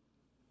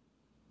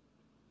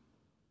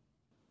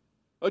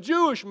 a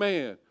Jewish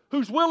man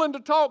who's willing to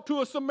talk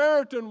to a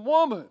Samaritan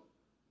woman,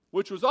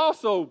 which was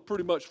also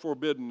pretty much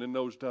forbidden in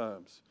those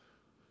times.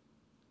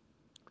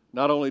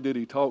 Not only did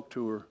he talk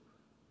to her,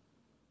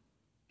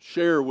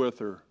 share with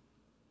her,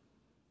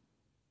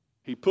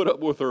 he put up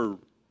with her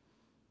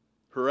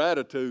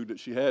attitude that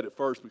she had at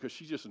first because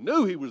she just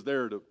knew he was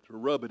there to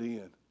rub it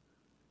in.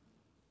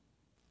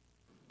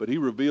 But he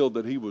revealed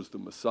that he was the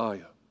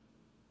Messiah.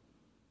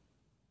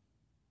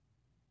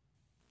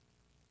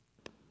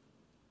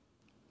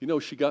 You know,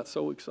 she got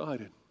so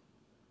excited.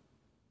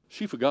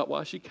 She forgot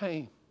why she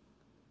came.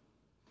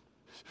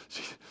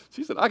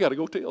 She said, I got to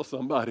go tell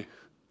somebody.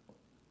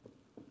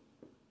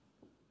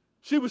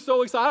 She was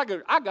so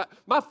excited.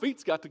 My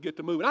feet's got to get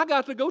to moving. I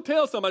got to go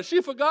tell somebody.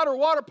 She forgot her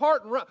water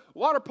pot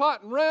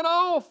and ran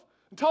off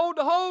and told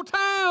the whole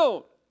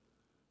town.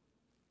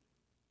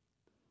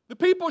 The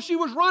people she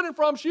was running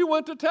from, she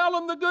went to tell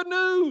them the good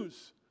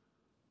news.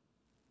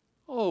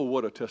 Oh,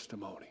 what a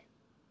testimony.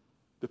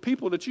 The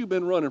people that you've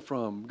been running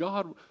from,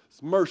 God's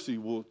mercy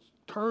will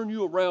turn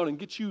you around and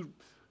get you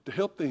to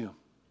help them.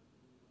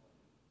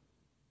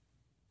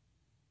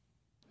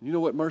 You know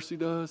what mercy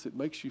does? It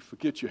makes you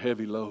forget your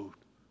heavy load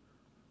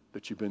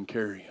that you've been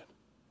carrying.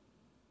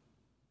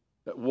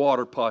 That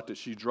water pot that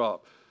she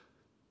dropped.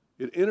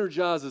 It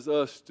energizes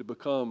us to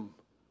become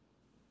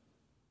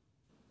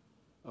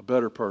a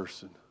better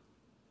person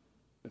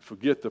and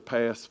forget the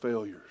past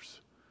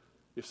failures.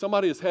 If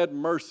somebody has had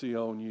mercy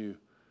on you,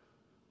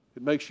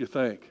 it makes you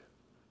think,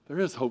 there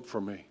is hope for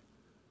me.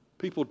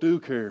 People do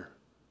care.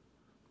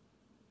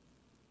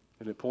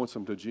 And it points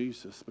them to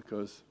Jesus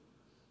because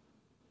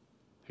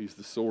He's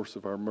the source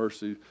of our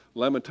mercy.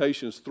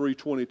 Lamentations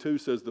 3:22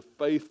 says, the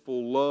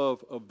faithful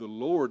love of the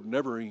Lord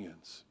never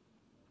ends.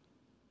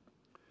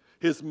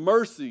 His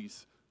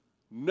mercies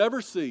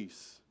never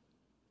cease.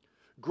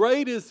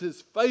 Great is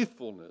His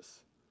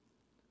faithfulness.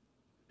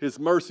 His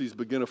mercies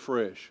begin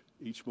afresh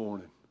each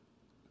morning.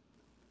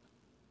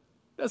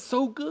 That's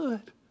so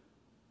good.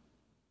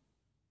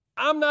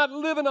 I'm not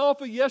living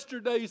off of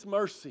yesterday's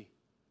mercy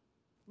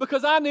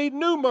because I need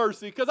new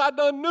mercy because I've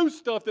done new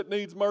stuff that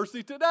needs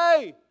mercy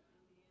today.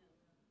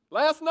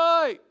 Last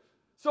night.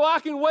 So I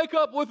can wake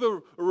up with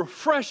a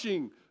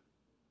refreshing,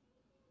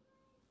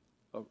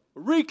 a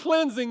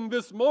re-cleansing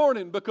this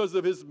morning because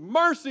of His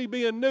mercy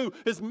being new.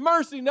 His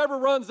mercy never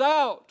runs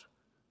out.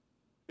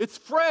 It's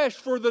fresh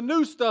for the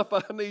new stuff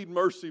I need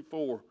mercy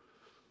for.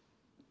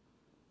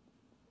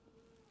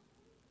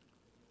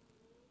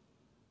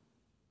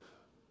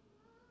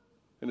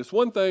 And it's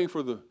one thing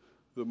for the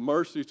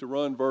mercy to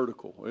run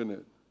vertical, isn't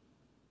it?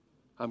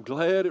 I'm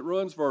glad it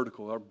runs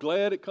vertical. I'm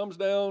glad it comes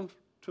down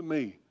to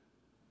me.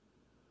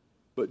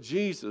 But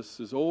Jesus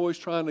is always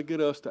trying to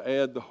get us to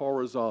add the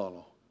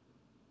horizontal,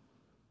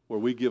 where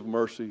we give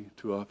mercy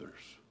to others.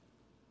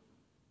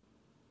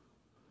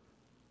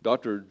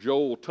 Dr.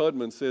 Joel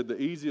Tudman said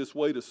the easiest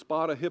way to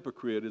spot a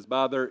hypocrite is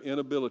by their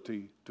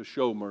inability to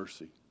show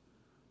mercy.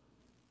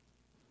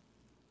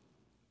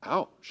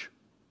 Ouch.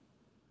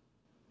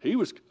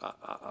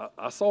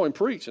 I saw him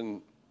preach,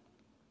 and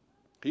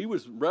he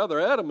was rather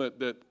adamant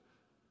that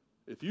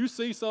if you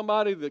see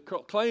somebody that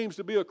claims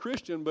to be a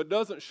Christian but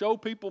doesn't show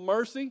people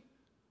mercy,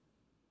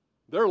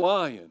 they're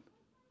lying.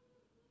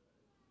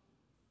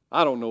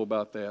 I don't know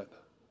about that.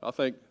 I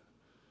think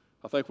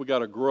we got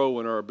to grow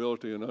in our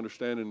ability and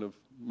understanding of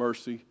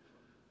mercy.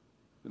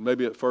 And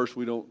maybe at first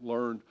we don't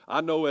learn.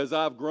 I know as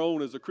I've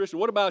grown as a Christian,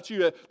 what about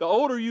you? The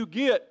older you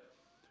get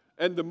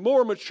and the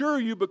more mature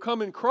you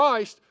become in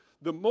Christ,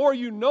 the more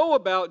you know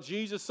about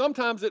Jesus,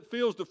 sometimes it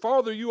feels the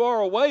farther you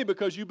are away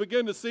because you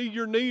begin to see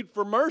your need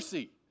for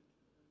mercy.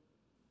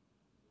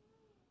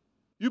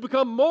 You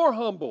become more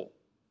humble.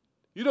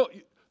 You don't.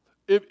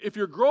 If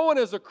you're growing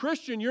as a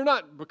Christian, you're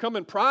not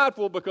becoming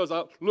prideful because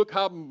look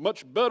how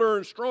much better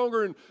and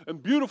stronger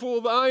and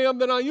beautiful I am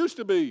than I used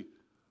to be.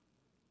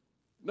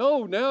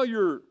 No, now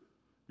your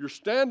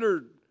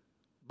standard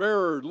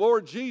bearer,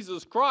 Lord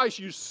Jesus Christ,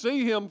 you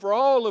see Him for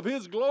all of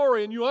His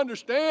glory and you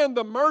understand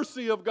the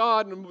mercy of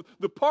God and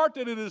the part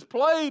that it has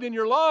played in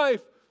your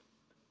life.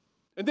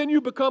 And then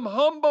you become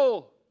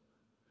humble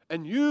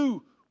and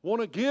you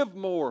want to give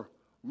more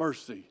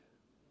mercy.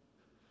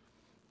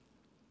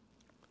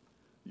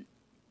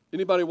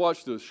 Anybody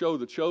watch the show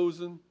The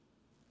Chosen?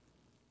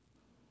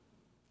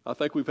 I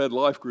think we've had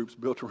life groups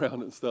built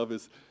around it and stuff.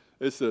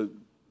 It's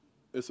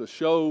a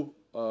show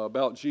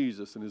about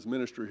Jesus and His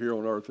ministry here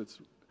on earth.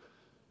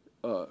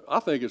 I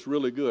think it's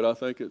really good. I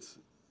think it's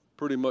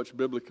pretty much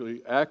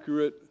biblically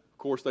accurate. Of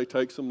course, they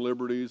take some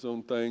liberties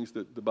on things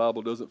that the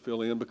Bible doesn't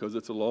fill in because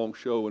it's a long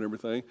show and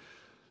everything.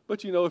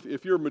 But you know,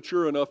 if you're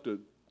mature enough to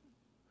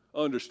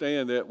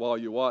understand that while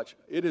you watch,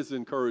 it has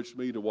encouraged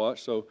me to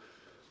watch.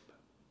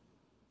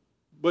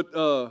 But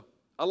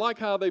I like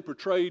how they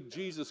portrayed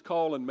Jesus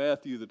calling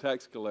Matthew the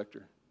tax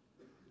collector.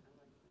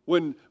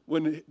 When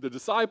the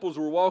disciples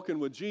were walking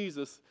with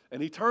Jesus,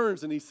 and He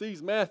turns and He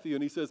sees Matthew,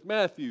 and He says,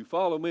 "Matthew,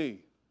 follow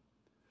me."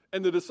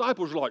 And the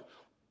disciples are like,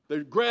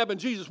 they're grabbing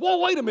Jesus. Whoa,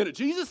 wait a minute,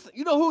 Jesus,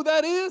 you know who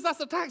that is? That's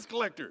a tax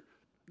collector.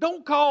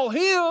 Don't call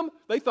him.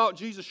 They thought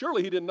Jesus,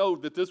 surely He didn't know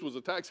that this was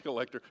a tax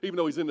collector, even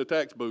though He's in the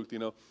tax booth, you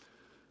know.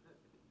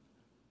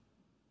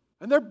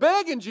 And they're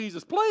begging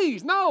Jesus,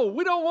 please, no,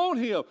 we don't want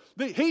him.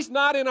 He's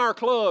not in our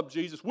club,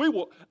 Jesus.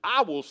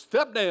 I will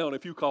step down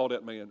if you call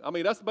that man. I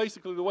mean, that's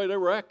basically the way they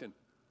were acting.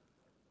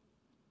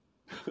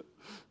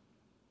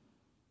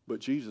 But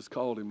Jesus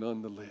called him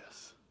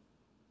nonetheless.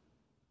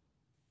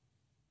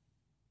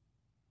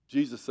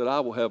 Jesus said, I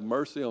will have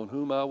mercy on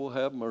whom I will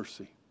have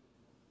mercy.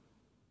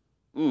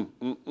 I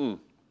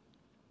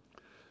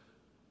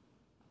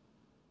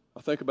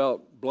think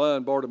about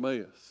blind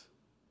Bartimaeus.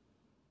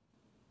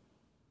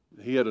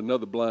 He had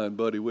another blind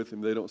buddy with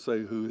him. They don't say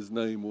who his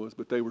name was,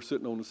 but they were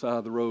sitting on the side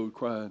of the road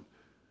crying,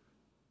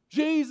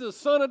 Jesus,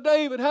 Son of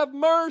David, have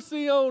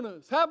mercy on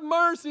us. Have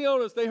mercy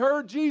on us. They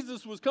heard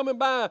Jesus was coming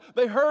by.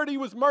 They heard He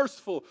was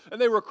merciful,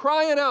 and they were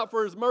crying out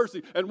for His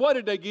mercy. And what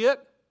did they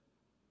get?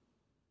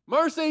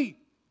 Mercy.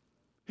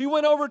 He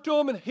went over to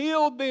them and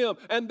healed them,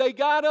 and they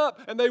got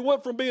up, and they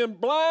went from being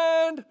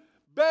blind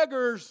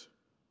beggars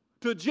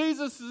to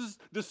Jesus'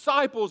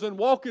 disciples and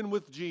walking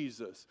with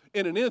Jesus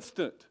in an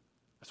instant.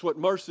 That's what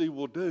mercy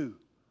will do.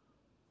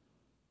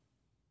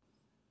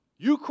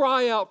 You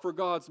cry out for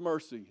God's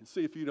mercy and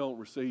see if you don't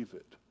receive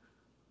it.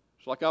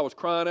 It's like I was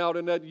crying out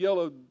in that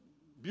yellow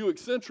Buick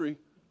Century.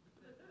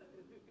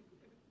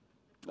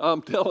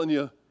 I'm telling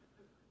you,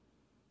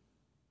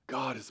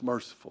 God is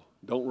merciful.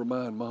 Don't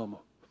remind Mama.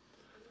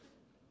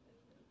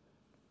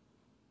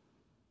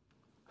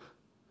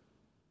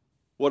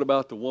 What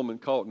about the woman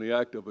caught in the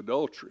act of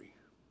adultery?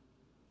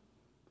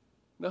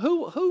 Now,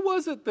 who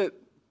was it that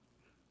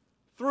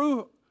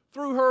threw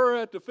her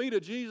at the feet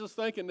of Jesus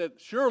thinking that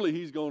surely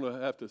He's going to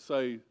have to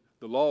say,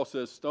 the law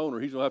says stone her.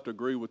 He's going to have to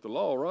agree with the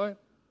law, right?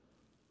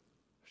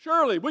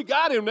 Surely, we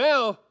got him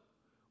now.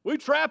 We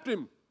trapped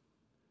him.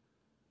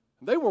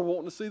 And they were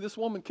wanting to see this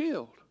woman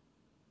killed.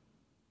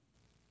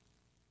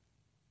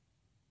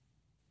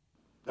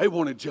 They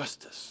wanted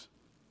justice.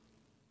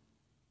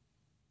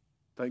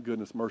 Thank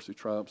goodness mercy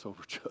triumphs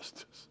over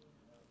justice.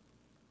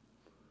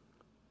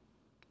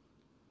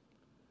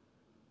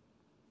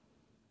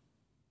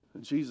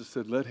 And Jesus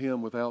said, let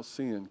him without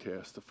sin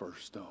cast the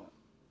first stone.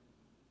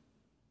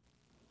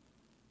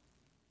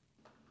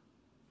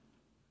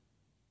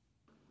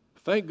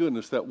 Thank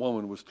goodness that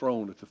woman was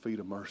thrown at the feet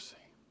of mercy.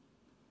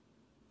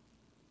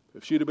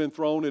 If she'd have been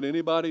thrown at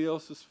anybody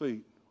else's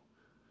feet,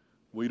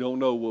 we don't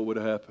know what would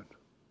have happened.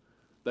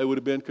 They would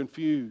have been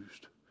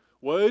confused.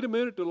 Wait a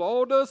minute, the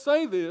law does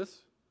say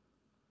this.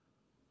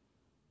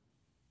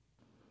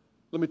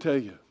 Let me tell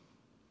you,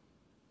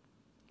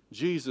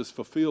 Jesus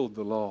fulfilled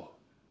the law.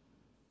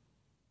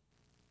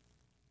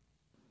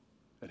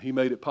 And He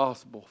made it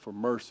possible for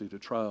mercy to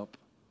triumph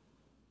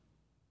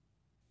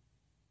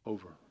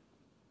over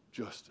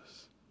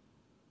justice.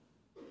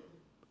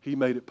 He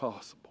made it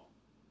possible.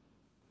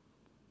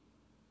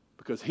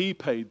 Because He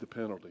paid the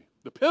penalty.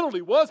 The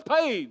penalty was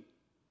paid.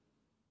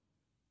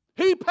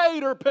 He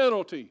paid her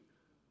penalty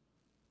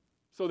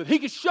so that He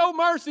could show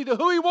mercy to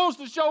who He wants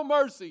to show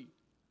mercy.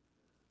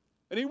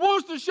 And He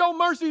wants to show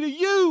mercy to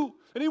you,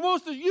 and He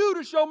wants you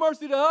to show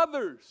mercy to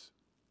others.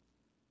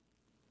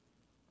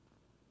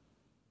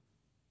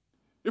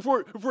 If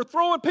we're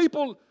throwing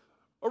people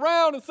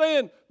around and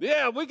saying,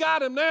 yeah, we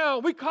got him now,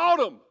 we caught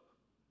him,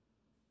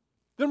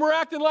 then we're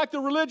acting like the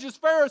religious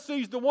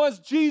Pharisees, the ones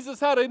Jesus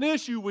had an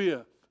issue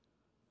with.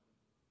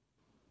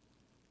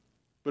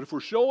 But if we're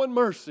showing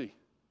mercy,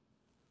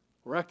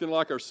 we're acting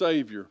like our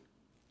Savior.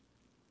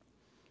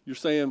 You're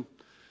saying,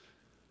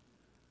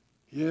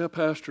 yeah,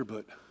 Pastor,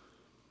 but,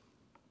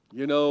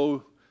 you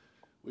know,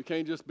 we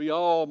can't just be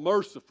all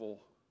merciful.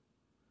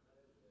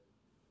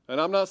 And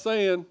I'm not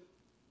saying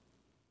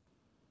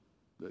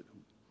that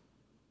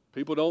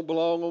people don't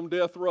belong on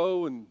death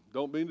row and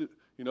don't mean that,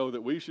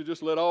 that we should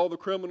just let all the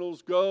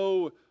criminals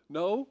go.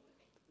 No.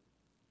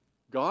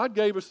 God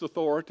gave us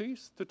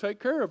authorities to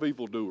take care of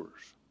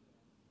evildoers.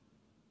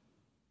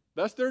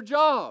 That's their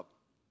job.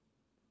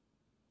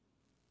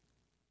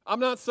 I'm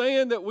not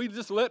saying that we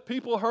just let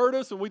people hurt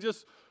us and we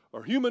just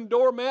are human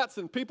doormats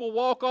and people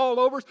walk all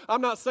over us.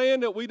 I'm not saying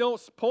that we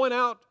don't point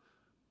out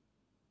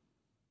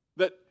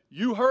that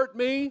you hurt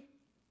me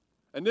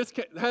and this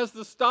has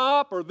to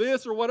stop or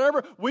this or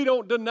whatever. We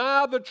don't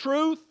deny the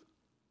truth,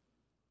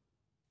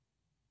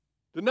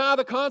 deny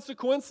the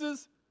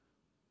consequences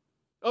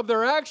of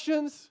their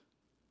actions.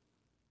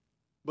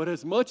 But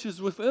as much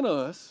as within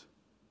us,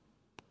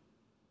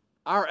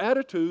 our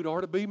attitude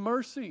ought to be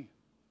mercy.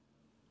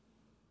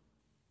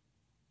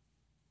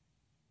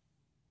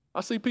 I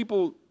see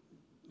people,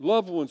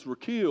 loved ones were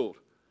killed,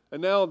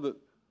 and now the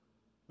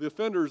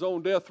offender is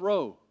on death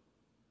row.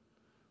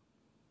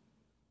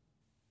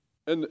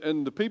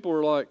 And the people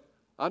are like,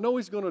 I know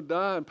he's going to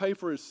die and pay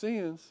for his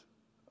sins.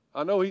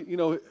 I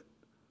know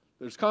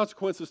there's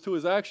consequences to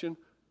his action,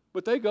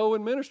 but they go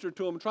and minister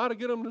to him and try to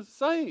get him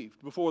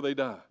saved before they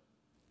die.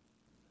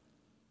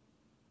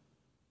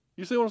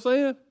 You see what I'm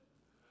saying?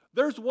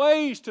 There's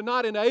ways to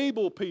not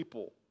enable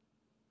people.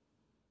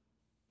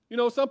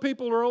 Some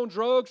people are on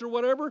drugs or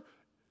whatever.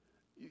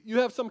 You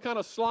have some kind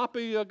of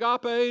sloppy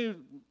agape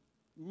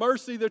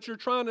mercy that you're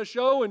trying to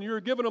show, and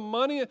you're giving them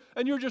money,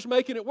 and you're just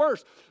making it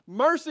worse.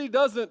 Mercy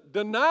doesn't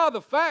deny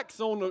the facts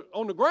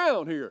on the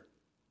ground here.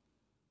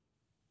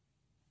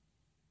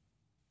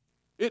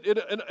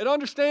 It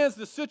understands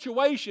the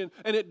situation,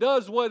 and it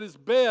does what is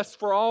best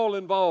for all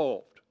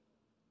involved.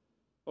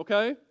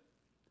 Okay?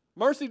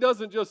 Mercy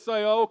doesn't just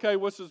say, oh, okay,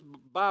 let's just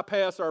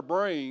bypass our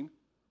brain,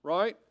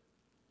 right?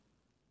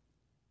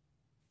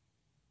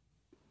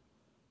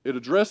 It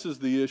addresses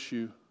the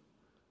issue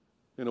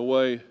in a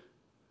way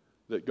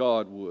that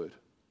God would.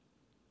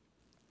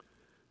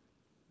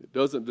 It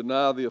doesn't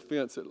deny the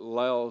offense. It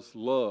allows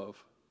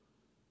love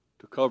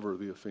to cover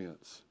the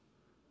offense,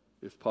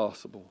 if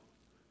possible,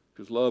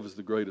 because love is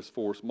the greatest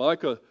force.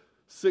 Micah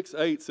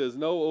 6:8 says,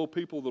 "Know, O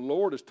people, the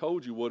Lord has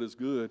told you what is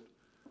good."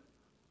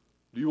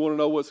 Do you want to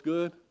know what's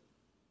good?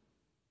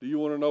 Do you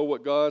want to know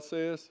what God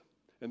says?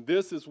 And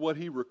this is what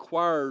He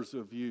requires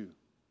of you.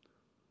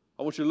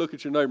 I want you to look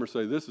at your neighbor and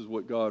say, this is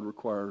what God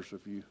requires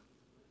of you.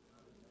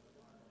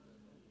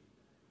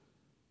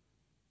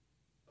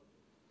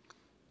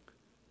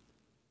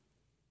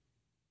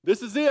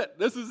 This is it.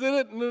 This is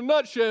it in a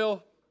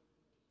nutshell.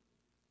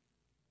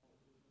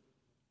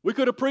 We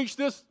could have preached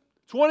this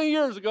 20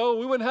 years ago.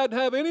 We wouldn't have to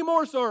have any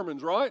more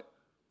sermons, right?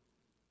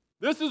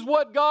 This is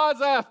what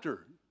God's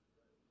after.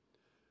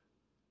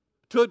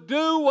 To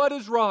do what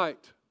is right.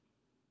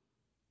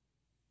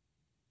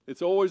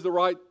 It's always the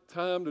right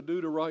time to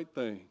do the right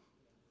thing.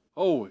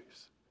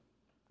 Always.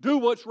 Do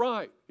what's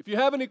right. If you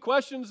have any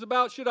questions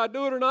about should I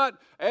do it or not,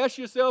 ask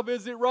yourself,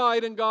 is it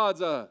right in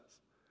God's eyes?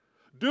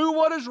 Do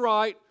what is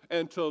right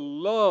and to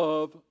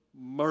love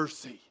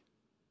mercy.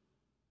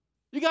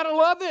 You got to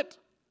love it.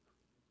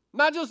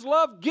 Not just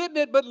love getting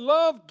it, but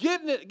love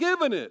getting it,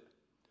 giving it.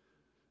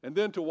 And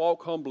then to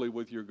walk humbly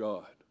with your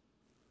God.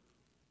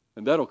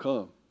 And that'll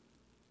come.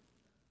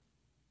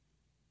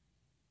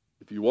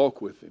 If you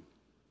walk with Him.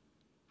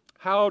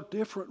 How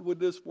different would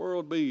this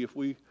world be if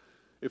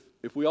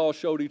we all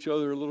showed each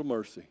other a little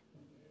mercy?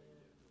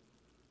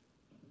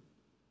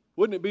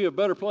 Wouldn't it be a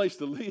better place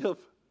to live?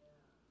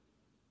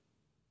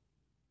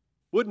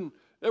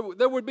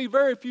 There would be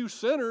very few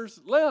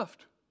sinners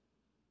left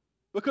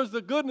because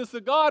the goodness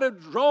of God had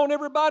drawn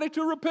everybody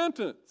to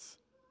repentance.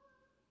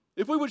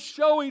 If we would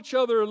show each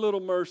other a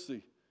little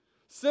mercy.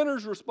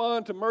 Sinners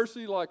respond to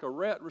mercy like a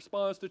rat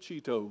responds to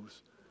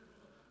Cheetos.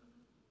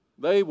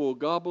 They will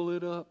gobble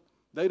it up.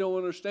 They don't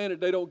understand it.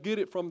 They don't get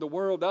it from the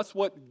world. That's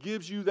what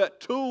gives you that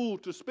tool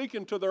to speak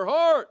into their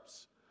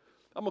hearts.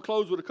 I'm going to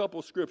close with a couple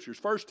of scriptures.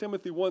 1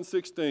 Timothy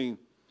 1:16.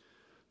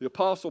 The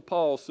Apostle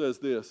Paul says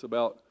this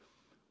about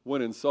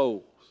winning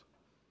souls.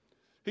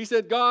 He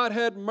said, God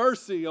had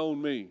mercy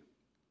on me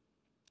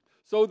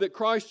so that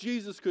Christ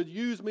Jesus could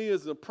use me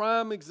as a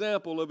prime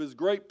example of His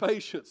great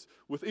patience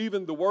with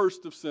even the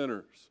worst of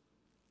sinners.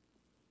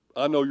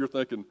 I know you're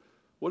thinking,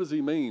 what does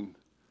he mean?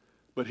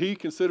 But he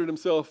considered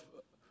himself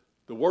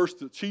the worst,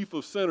 the chief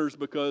of sinners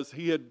because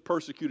he had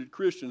persecuted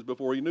Christians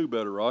before he knew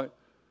better, right?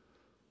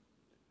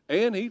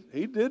 And he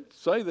did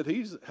say that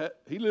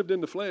he lived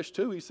in the flesh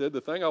too. He said,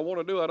 the thing I want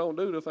to do, I don't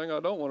do. The thing I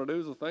don't want to do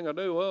is the thing I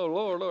do. Oh,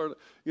 Lord, Lord.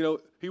 You know,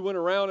 he went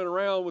around and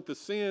around with the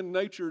sin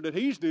nature that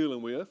he's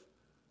dealing with.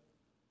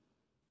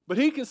 But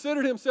he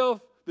considered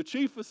himself the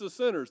chiefest of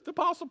sinners. The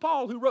Apostle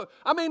Paul who wrote,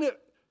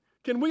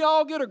 can we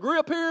all get a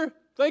grip here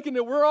thinking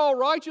that we're all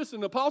righteous?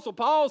 And the Apostle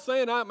Paul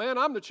saying, man,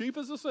 I'm the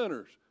chiefest of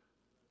sinners.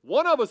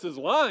 One of us is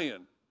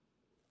lying.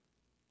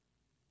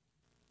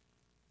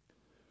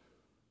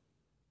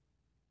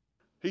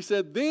 He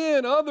said,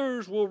 then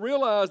others will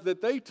realize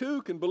that they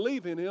too can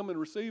believe in him and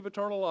receive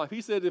eternal life.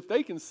 He said, if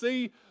they can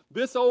see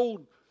this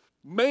old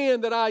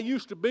man that I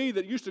used to be,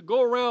 that used to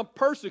go around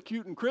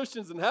persecuting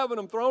Christians and having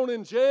them thrown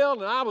in jail,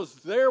 and I was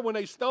there when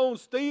they stoned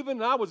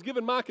Stephen, and I was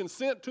giving my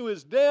consent to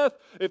his death,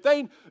 if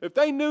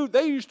they knew,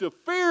 they used to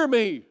fear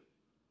me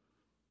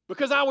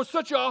because I was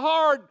such a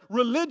hard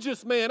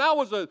religious man. I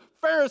was a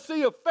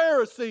Pharisee of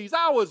Pharisees.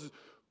 I was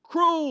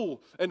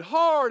cruel and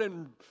hard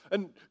and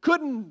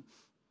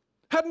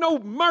had no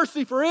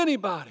mercy for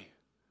anybody.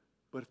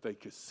 But if they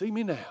could see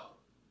me now,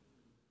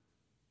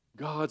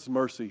 God's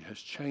mercy has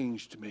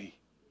changed me.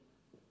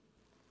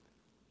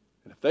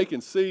 And if they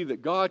can see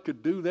that God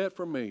could do that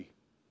for me,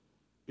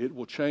 it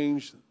will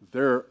change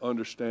their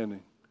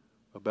understanding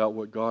about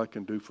what God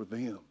can do for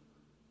them.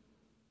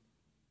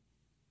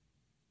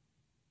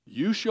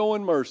 You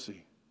showing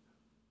mercy,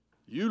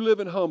 you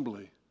living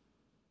humbly,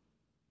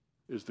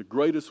 is the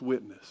greatest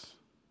witness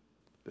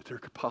that there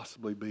could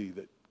possibly be,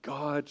 that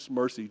God's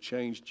mercy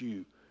changed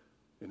you,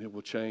 and it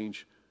will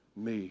change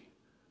me,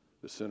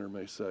 the sinner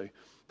may say.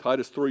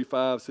 Titus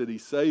 3:5 said he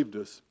saved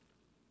us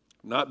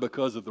not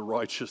because of the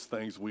righteous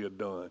things we had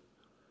done,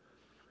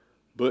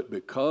 but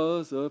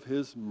because of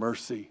his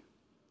mercy.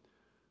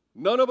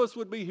 None of us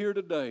would be here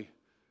today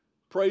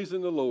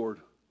praising the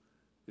Lord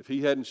if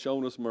he hadn't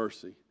shown us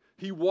mercy.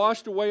 He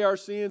washed away our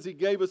sins. He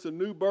gave us a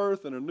new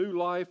birth and a new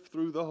life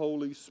through the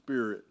Holy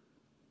Spirit.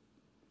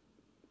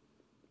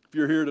 If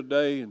you're here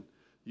today and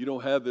you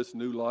don't have this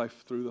new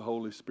life through the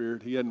Holy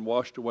Spirit, he hadn't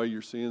washed away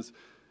your sins,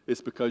 it's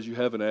because you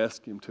haven't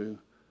asked him to.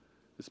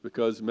 It's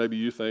because maybe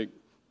you think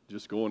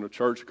just going to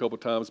church a couple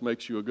times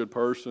makes you a good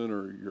person,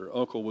 or your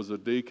uncle was a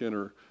deacon,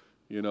 or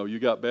you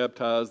got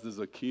baptized as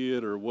a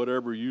kid, or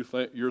whatever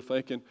you're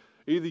thinking.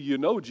 Either you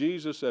know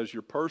Jesus as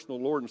your personal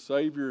Lord and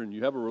Savior and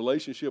you have a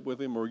relationship with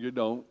him, or you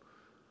don't.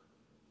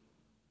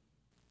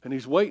 And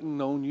he's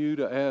waiting on you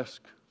to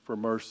ask for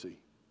mercy,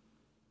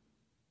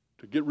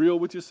 to get real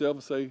with yourself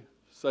and say,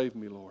 save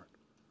me, Lord.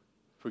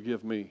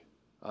 Forgive me.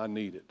 I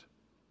need it.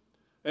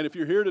 And if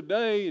you're here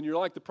today and you're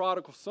like the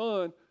prodigal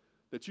son,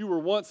 that you were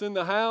once in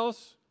the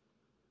house,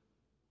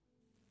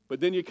 but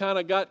then you kind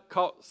of got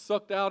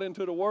sucked out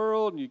into the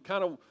world, and you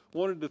kind of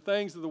wanted the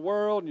things of the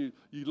world, and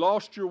you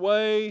lost your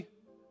way,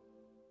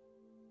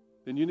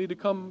 then you need to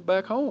come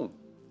back home.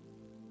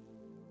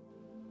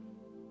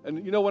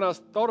 And when I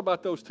thought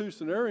about those two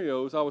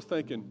scenarios, I was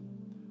thinking,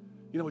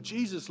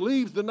 Jesus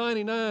leaves the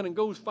 99 and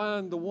goes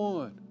find the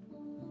one.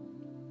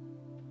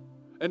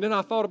 And then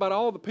I thought about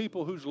all the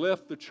people who's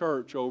left the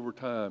church over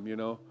time,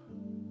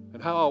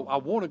 and how I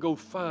want to go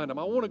find them.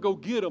 I want to go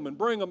get them and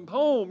bring them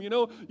home.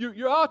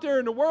 You're out there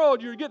in the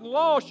world. You're getting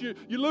lost. You're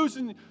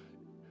losing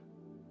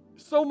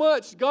so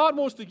much. God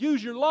wants to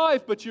use your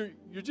life, but you're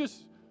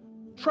just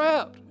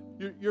trapped.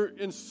 You're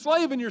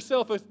enslaving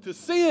yourself to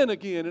sin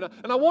again.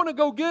 And I want to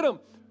go get them.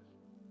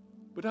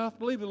 But I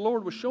believe the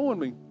Lord was showing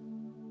me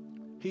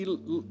he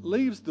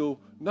leaves the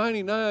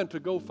 99 to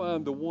go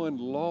find the one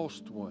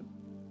lost one.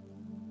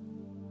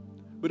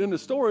 But in the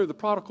story of the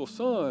prodigal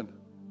son,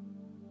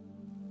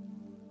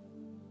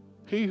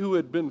 he who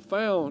had been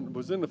found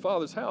was in the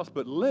father's house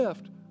but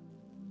left.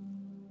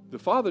 The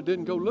father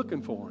didn't go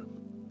looking for him.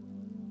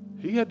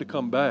 He had to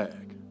come back.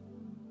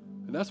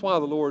 And that's why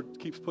the Lord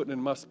keeps putting in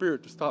my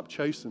spirit to stop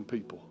chasing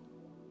people.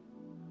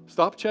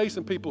 Stop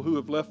chasing people who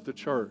have left the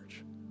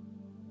church.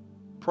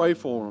 Pray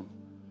for them.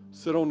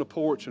 Sit on the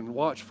porch and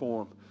watch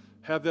for them.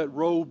 Have that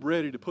robe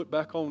ready to put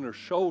back on their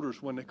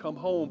shoulders when they come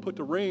home. Put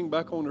the ring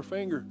back on their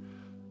finger.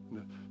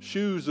 The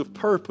shoes of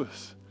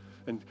purpose.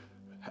 And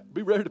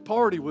be ready to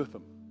party with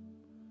them.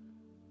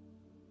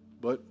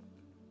 But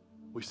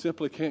we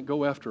simply can't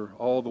go after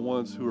all the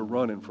ones who are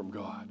running from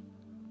God.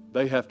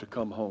 They have to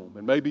come home.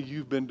 And maybe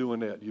you've been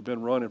doing that. You've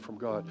been running from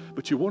God.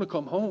 But you want to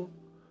come home.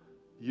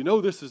 You know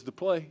this is the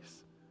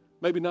place.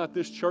 Maybe not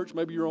this church.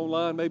 Maybe you're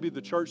online. Maybe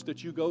the church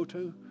that you go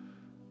to.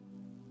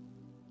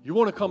 You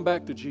want to come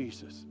back to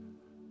Jesus.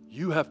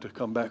 You have to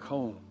come back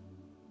home.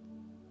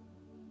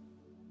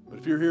 But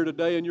if you're here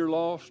today and you're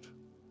lost,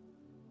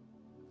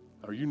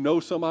 or you know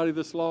somebody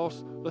that's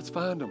lost, let's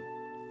find them.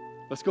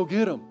 Let's go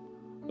get them.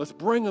 Let's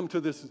bring them to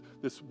this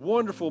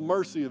wonderful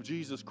mercy of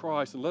Jesus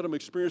Christ and let them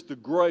experience the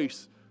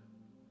grace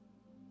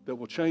that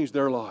will change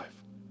their life.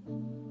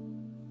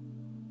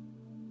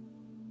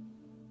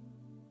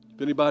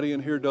 If anybody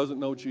in here doesn't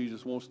know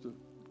Jesus, wants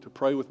to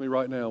pray with me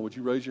right now, would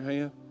you raise your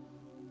hand?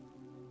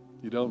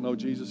 You don't know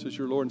Jesus as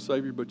your Lord and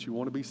Savior, but you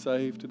want to be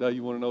saved today.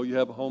 You want to know you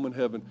have a home in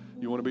heaven.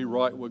 You want to be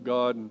right with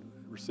God and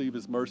receive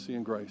His mercy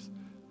and grace.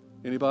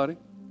 Anybody?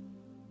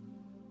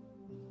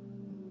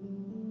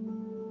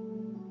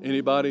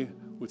 Anybody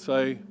would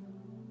say,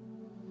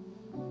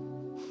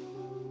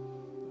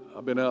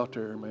 I've been out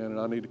there, man, and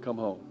I need to come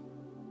home.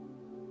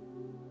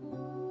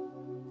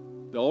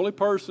 The only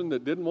person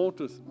that didn't want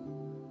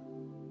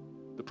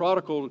the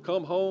prodigal to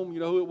come home, you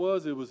know who it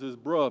was? It was his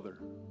brother,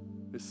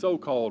 his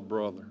so-called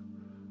brother,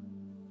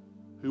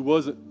 who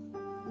wasn't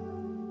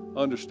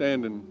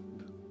understanding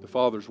the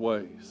Father's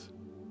ways.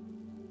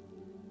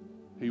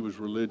 He was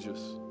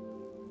religious.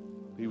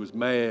 He was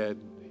mad.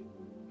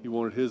 He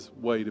wanted his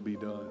way to be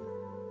done.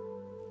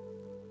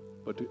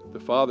 But the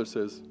Father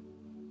says,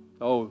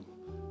 oh,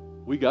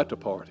 we got to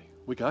party.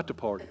 We got to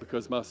party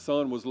because my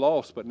son was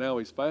lost, but now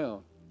he's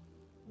found.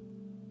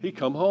 He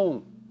come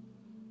home.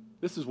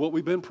 This is what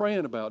we've been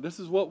praying about. This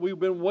is what we've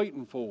been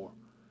waiting for.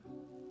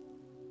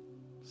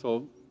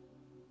 So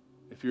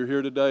if you're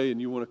here today and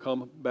you want to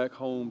come back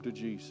home to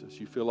Jesus,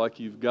 you feel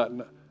like you've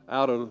gotten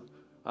out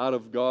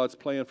of God's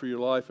plan for your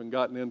life and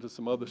gotten into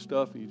some other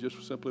stuff, and you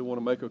just simply want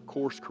to make a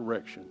course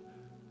correction,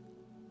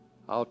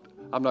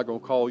 I'm not going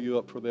to call you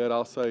up for that.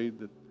 I'll say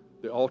that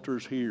the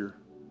altar's here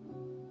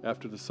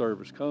after the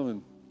service. Come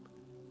and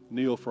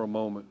kneel for a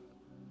moment.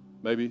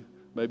 Maybe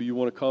you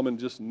want to come and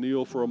just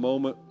kneel for a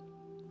moment.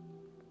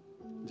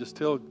 Just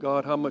tell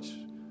God how much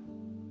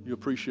you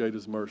appreciate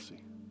His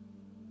mercy.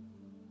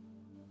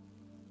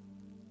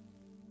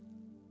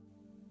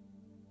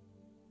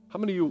 How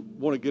many of you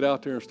want to get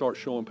out there and start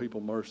showing people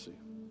mercy?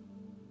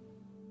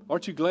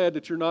 Aren't you glad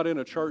that you're not in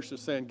a church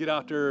that's saying, get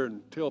out there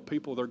and tell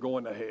people they're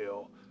going to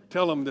hell?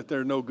 Tell them that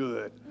they're no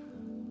good.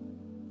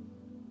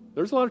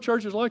 There's a lot of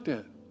churches like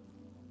that.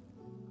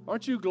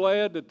 Aren't you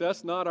glad that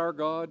that's not our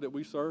God that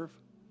we serve?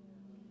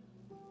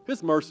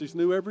 His mercy's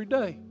new every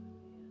day.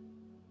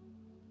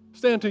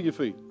 Stand to your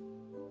feet.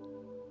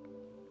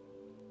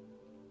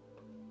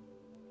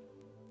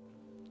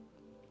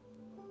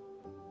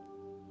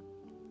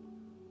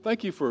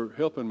 Thank you for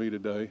helping me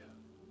today.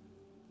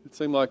 It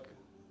seemed like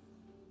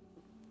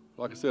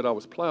I said, I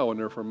was plowing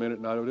there for a minute,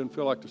 and I didn't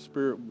feel like the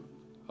Spirit,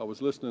 I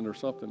was listening or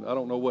something. I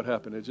don't know what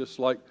happened. It's just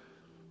like,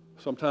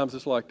 sometimes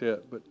it's like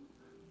that, but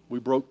we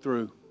broke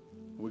through.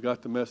 We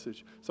got the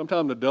message.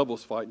 Sometimes the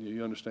devil's fighting you,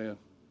 you understand?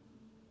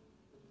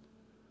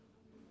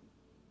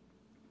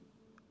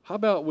 How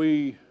about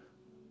we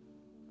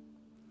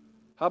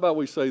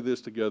say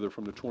this together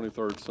from the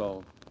 23rd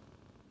Psalm?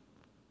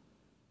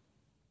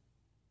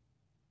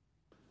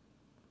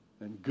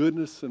 And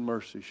goodness and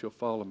mercy shall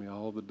follow me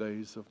all the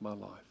days of my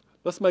life.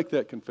 Let's make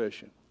that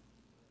confession.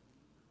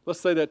 Let's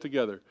say that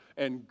together.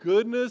 And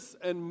goodness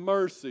and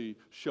mercy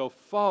shall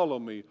follow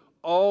me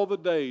all the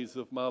days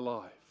of my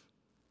life.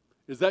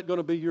 Is that going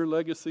to be your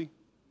legacy?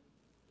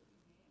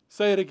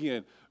 Say it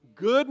again.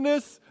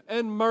 Goodness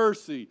and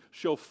mercy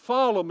shall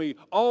follow me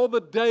all the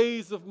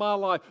days of my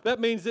life. That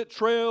means it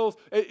trails.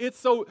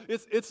 It's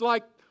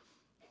like,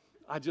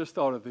 I just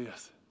thought of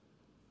this.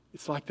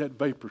 It's like that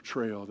vapor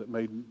trail that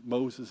made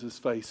Moses'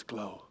 face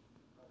glow.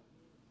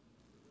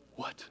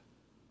 What?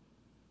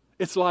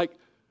 It's like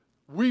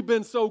we've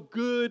been so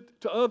good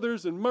to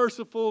others and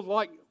merciful,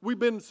 like we've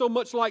been so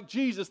much like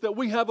Jesus that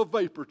we have a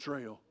vapor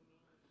trail.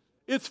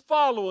 It's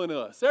following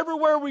us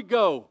everywhere we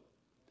go.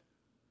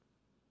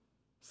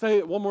 Say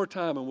it one more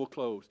time and we'll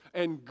close.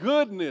 And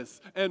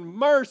goodness and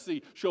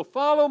mercy shall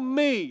follow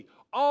me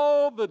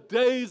all the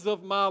days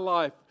of my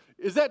life.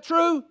 Is that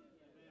true?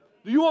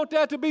 Do you want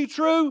that to be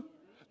true?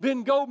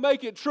 Then go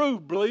make it true,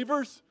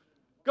 believers.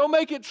 Go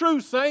make it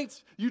true,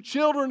 saints. You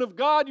children of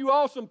God, you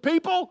awesome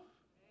people.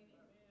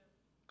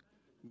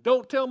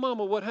 Don't tell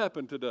Mama what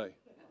happened today.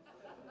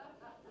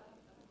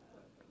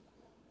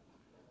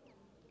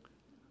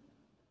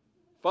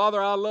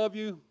 Father, I love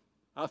you.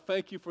 I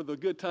thank you for the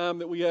good time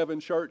that we have in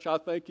church. I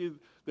thank you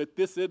that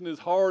this isn't as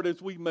hard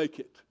as we make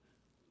it.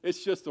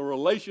 It's just a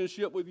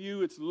relationship with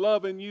you. It's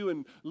loving you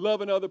and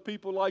loving other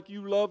people like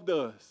you loved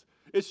us.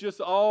 It's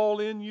just all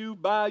in you,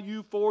 by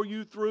you, for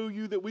you, through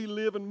you that we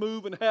live and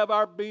move and have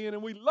our being,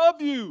 and we love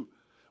you.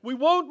 We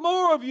want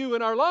more of you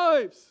in our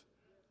lives.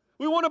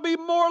 We want to be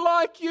more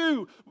like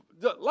you,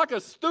 like a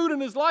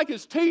student is like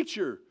his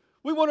teacher.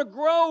 We want to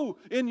grow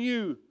in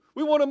you.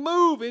 We want to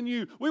move in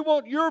you. We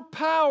want your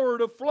power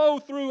to flow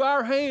through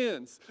our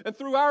hands and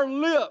through our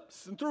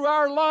lips and through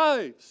our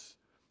lives.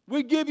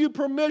 We give you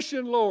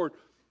permission, Lord,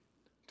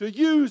 to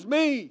use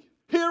me.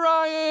 Here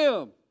I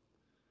am.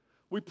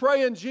 We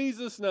pray in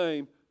Jesus'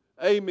 name,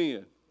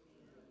 amen.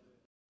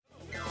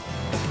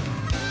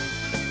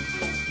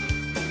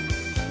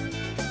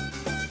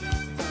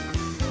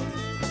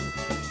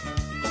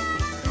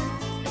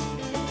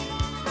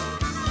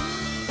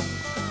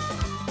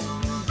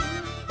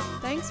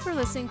 Thanks for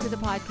listening to the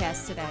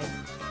podcast today.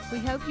 We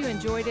hope you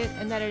enjoyed it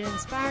and that it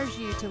inspires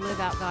you to live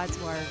out God's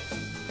Word.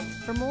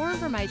 For more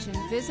information,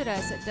 visit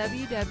us at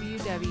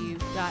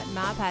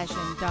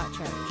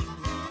www.mypassion.church.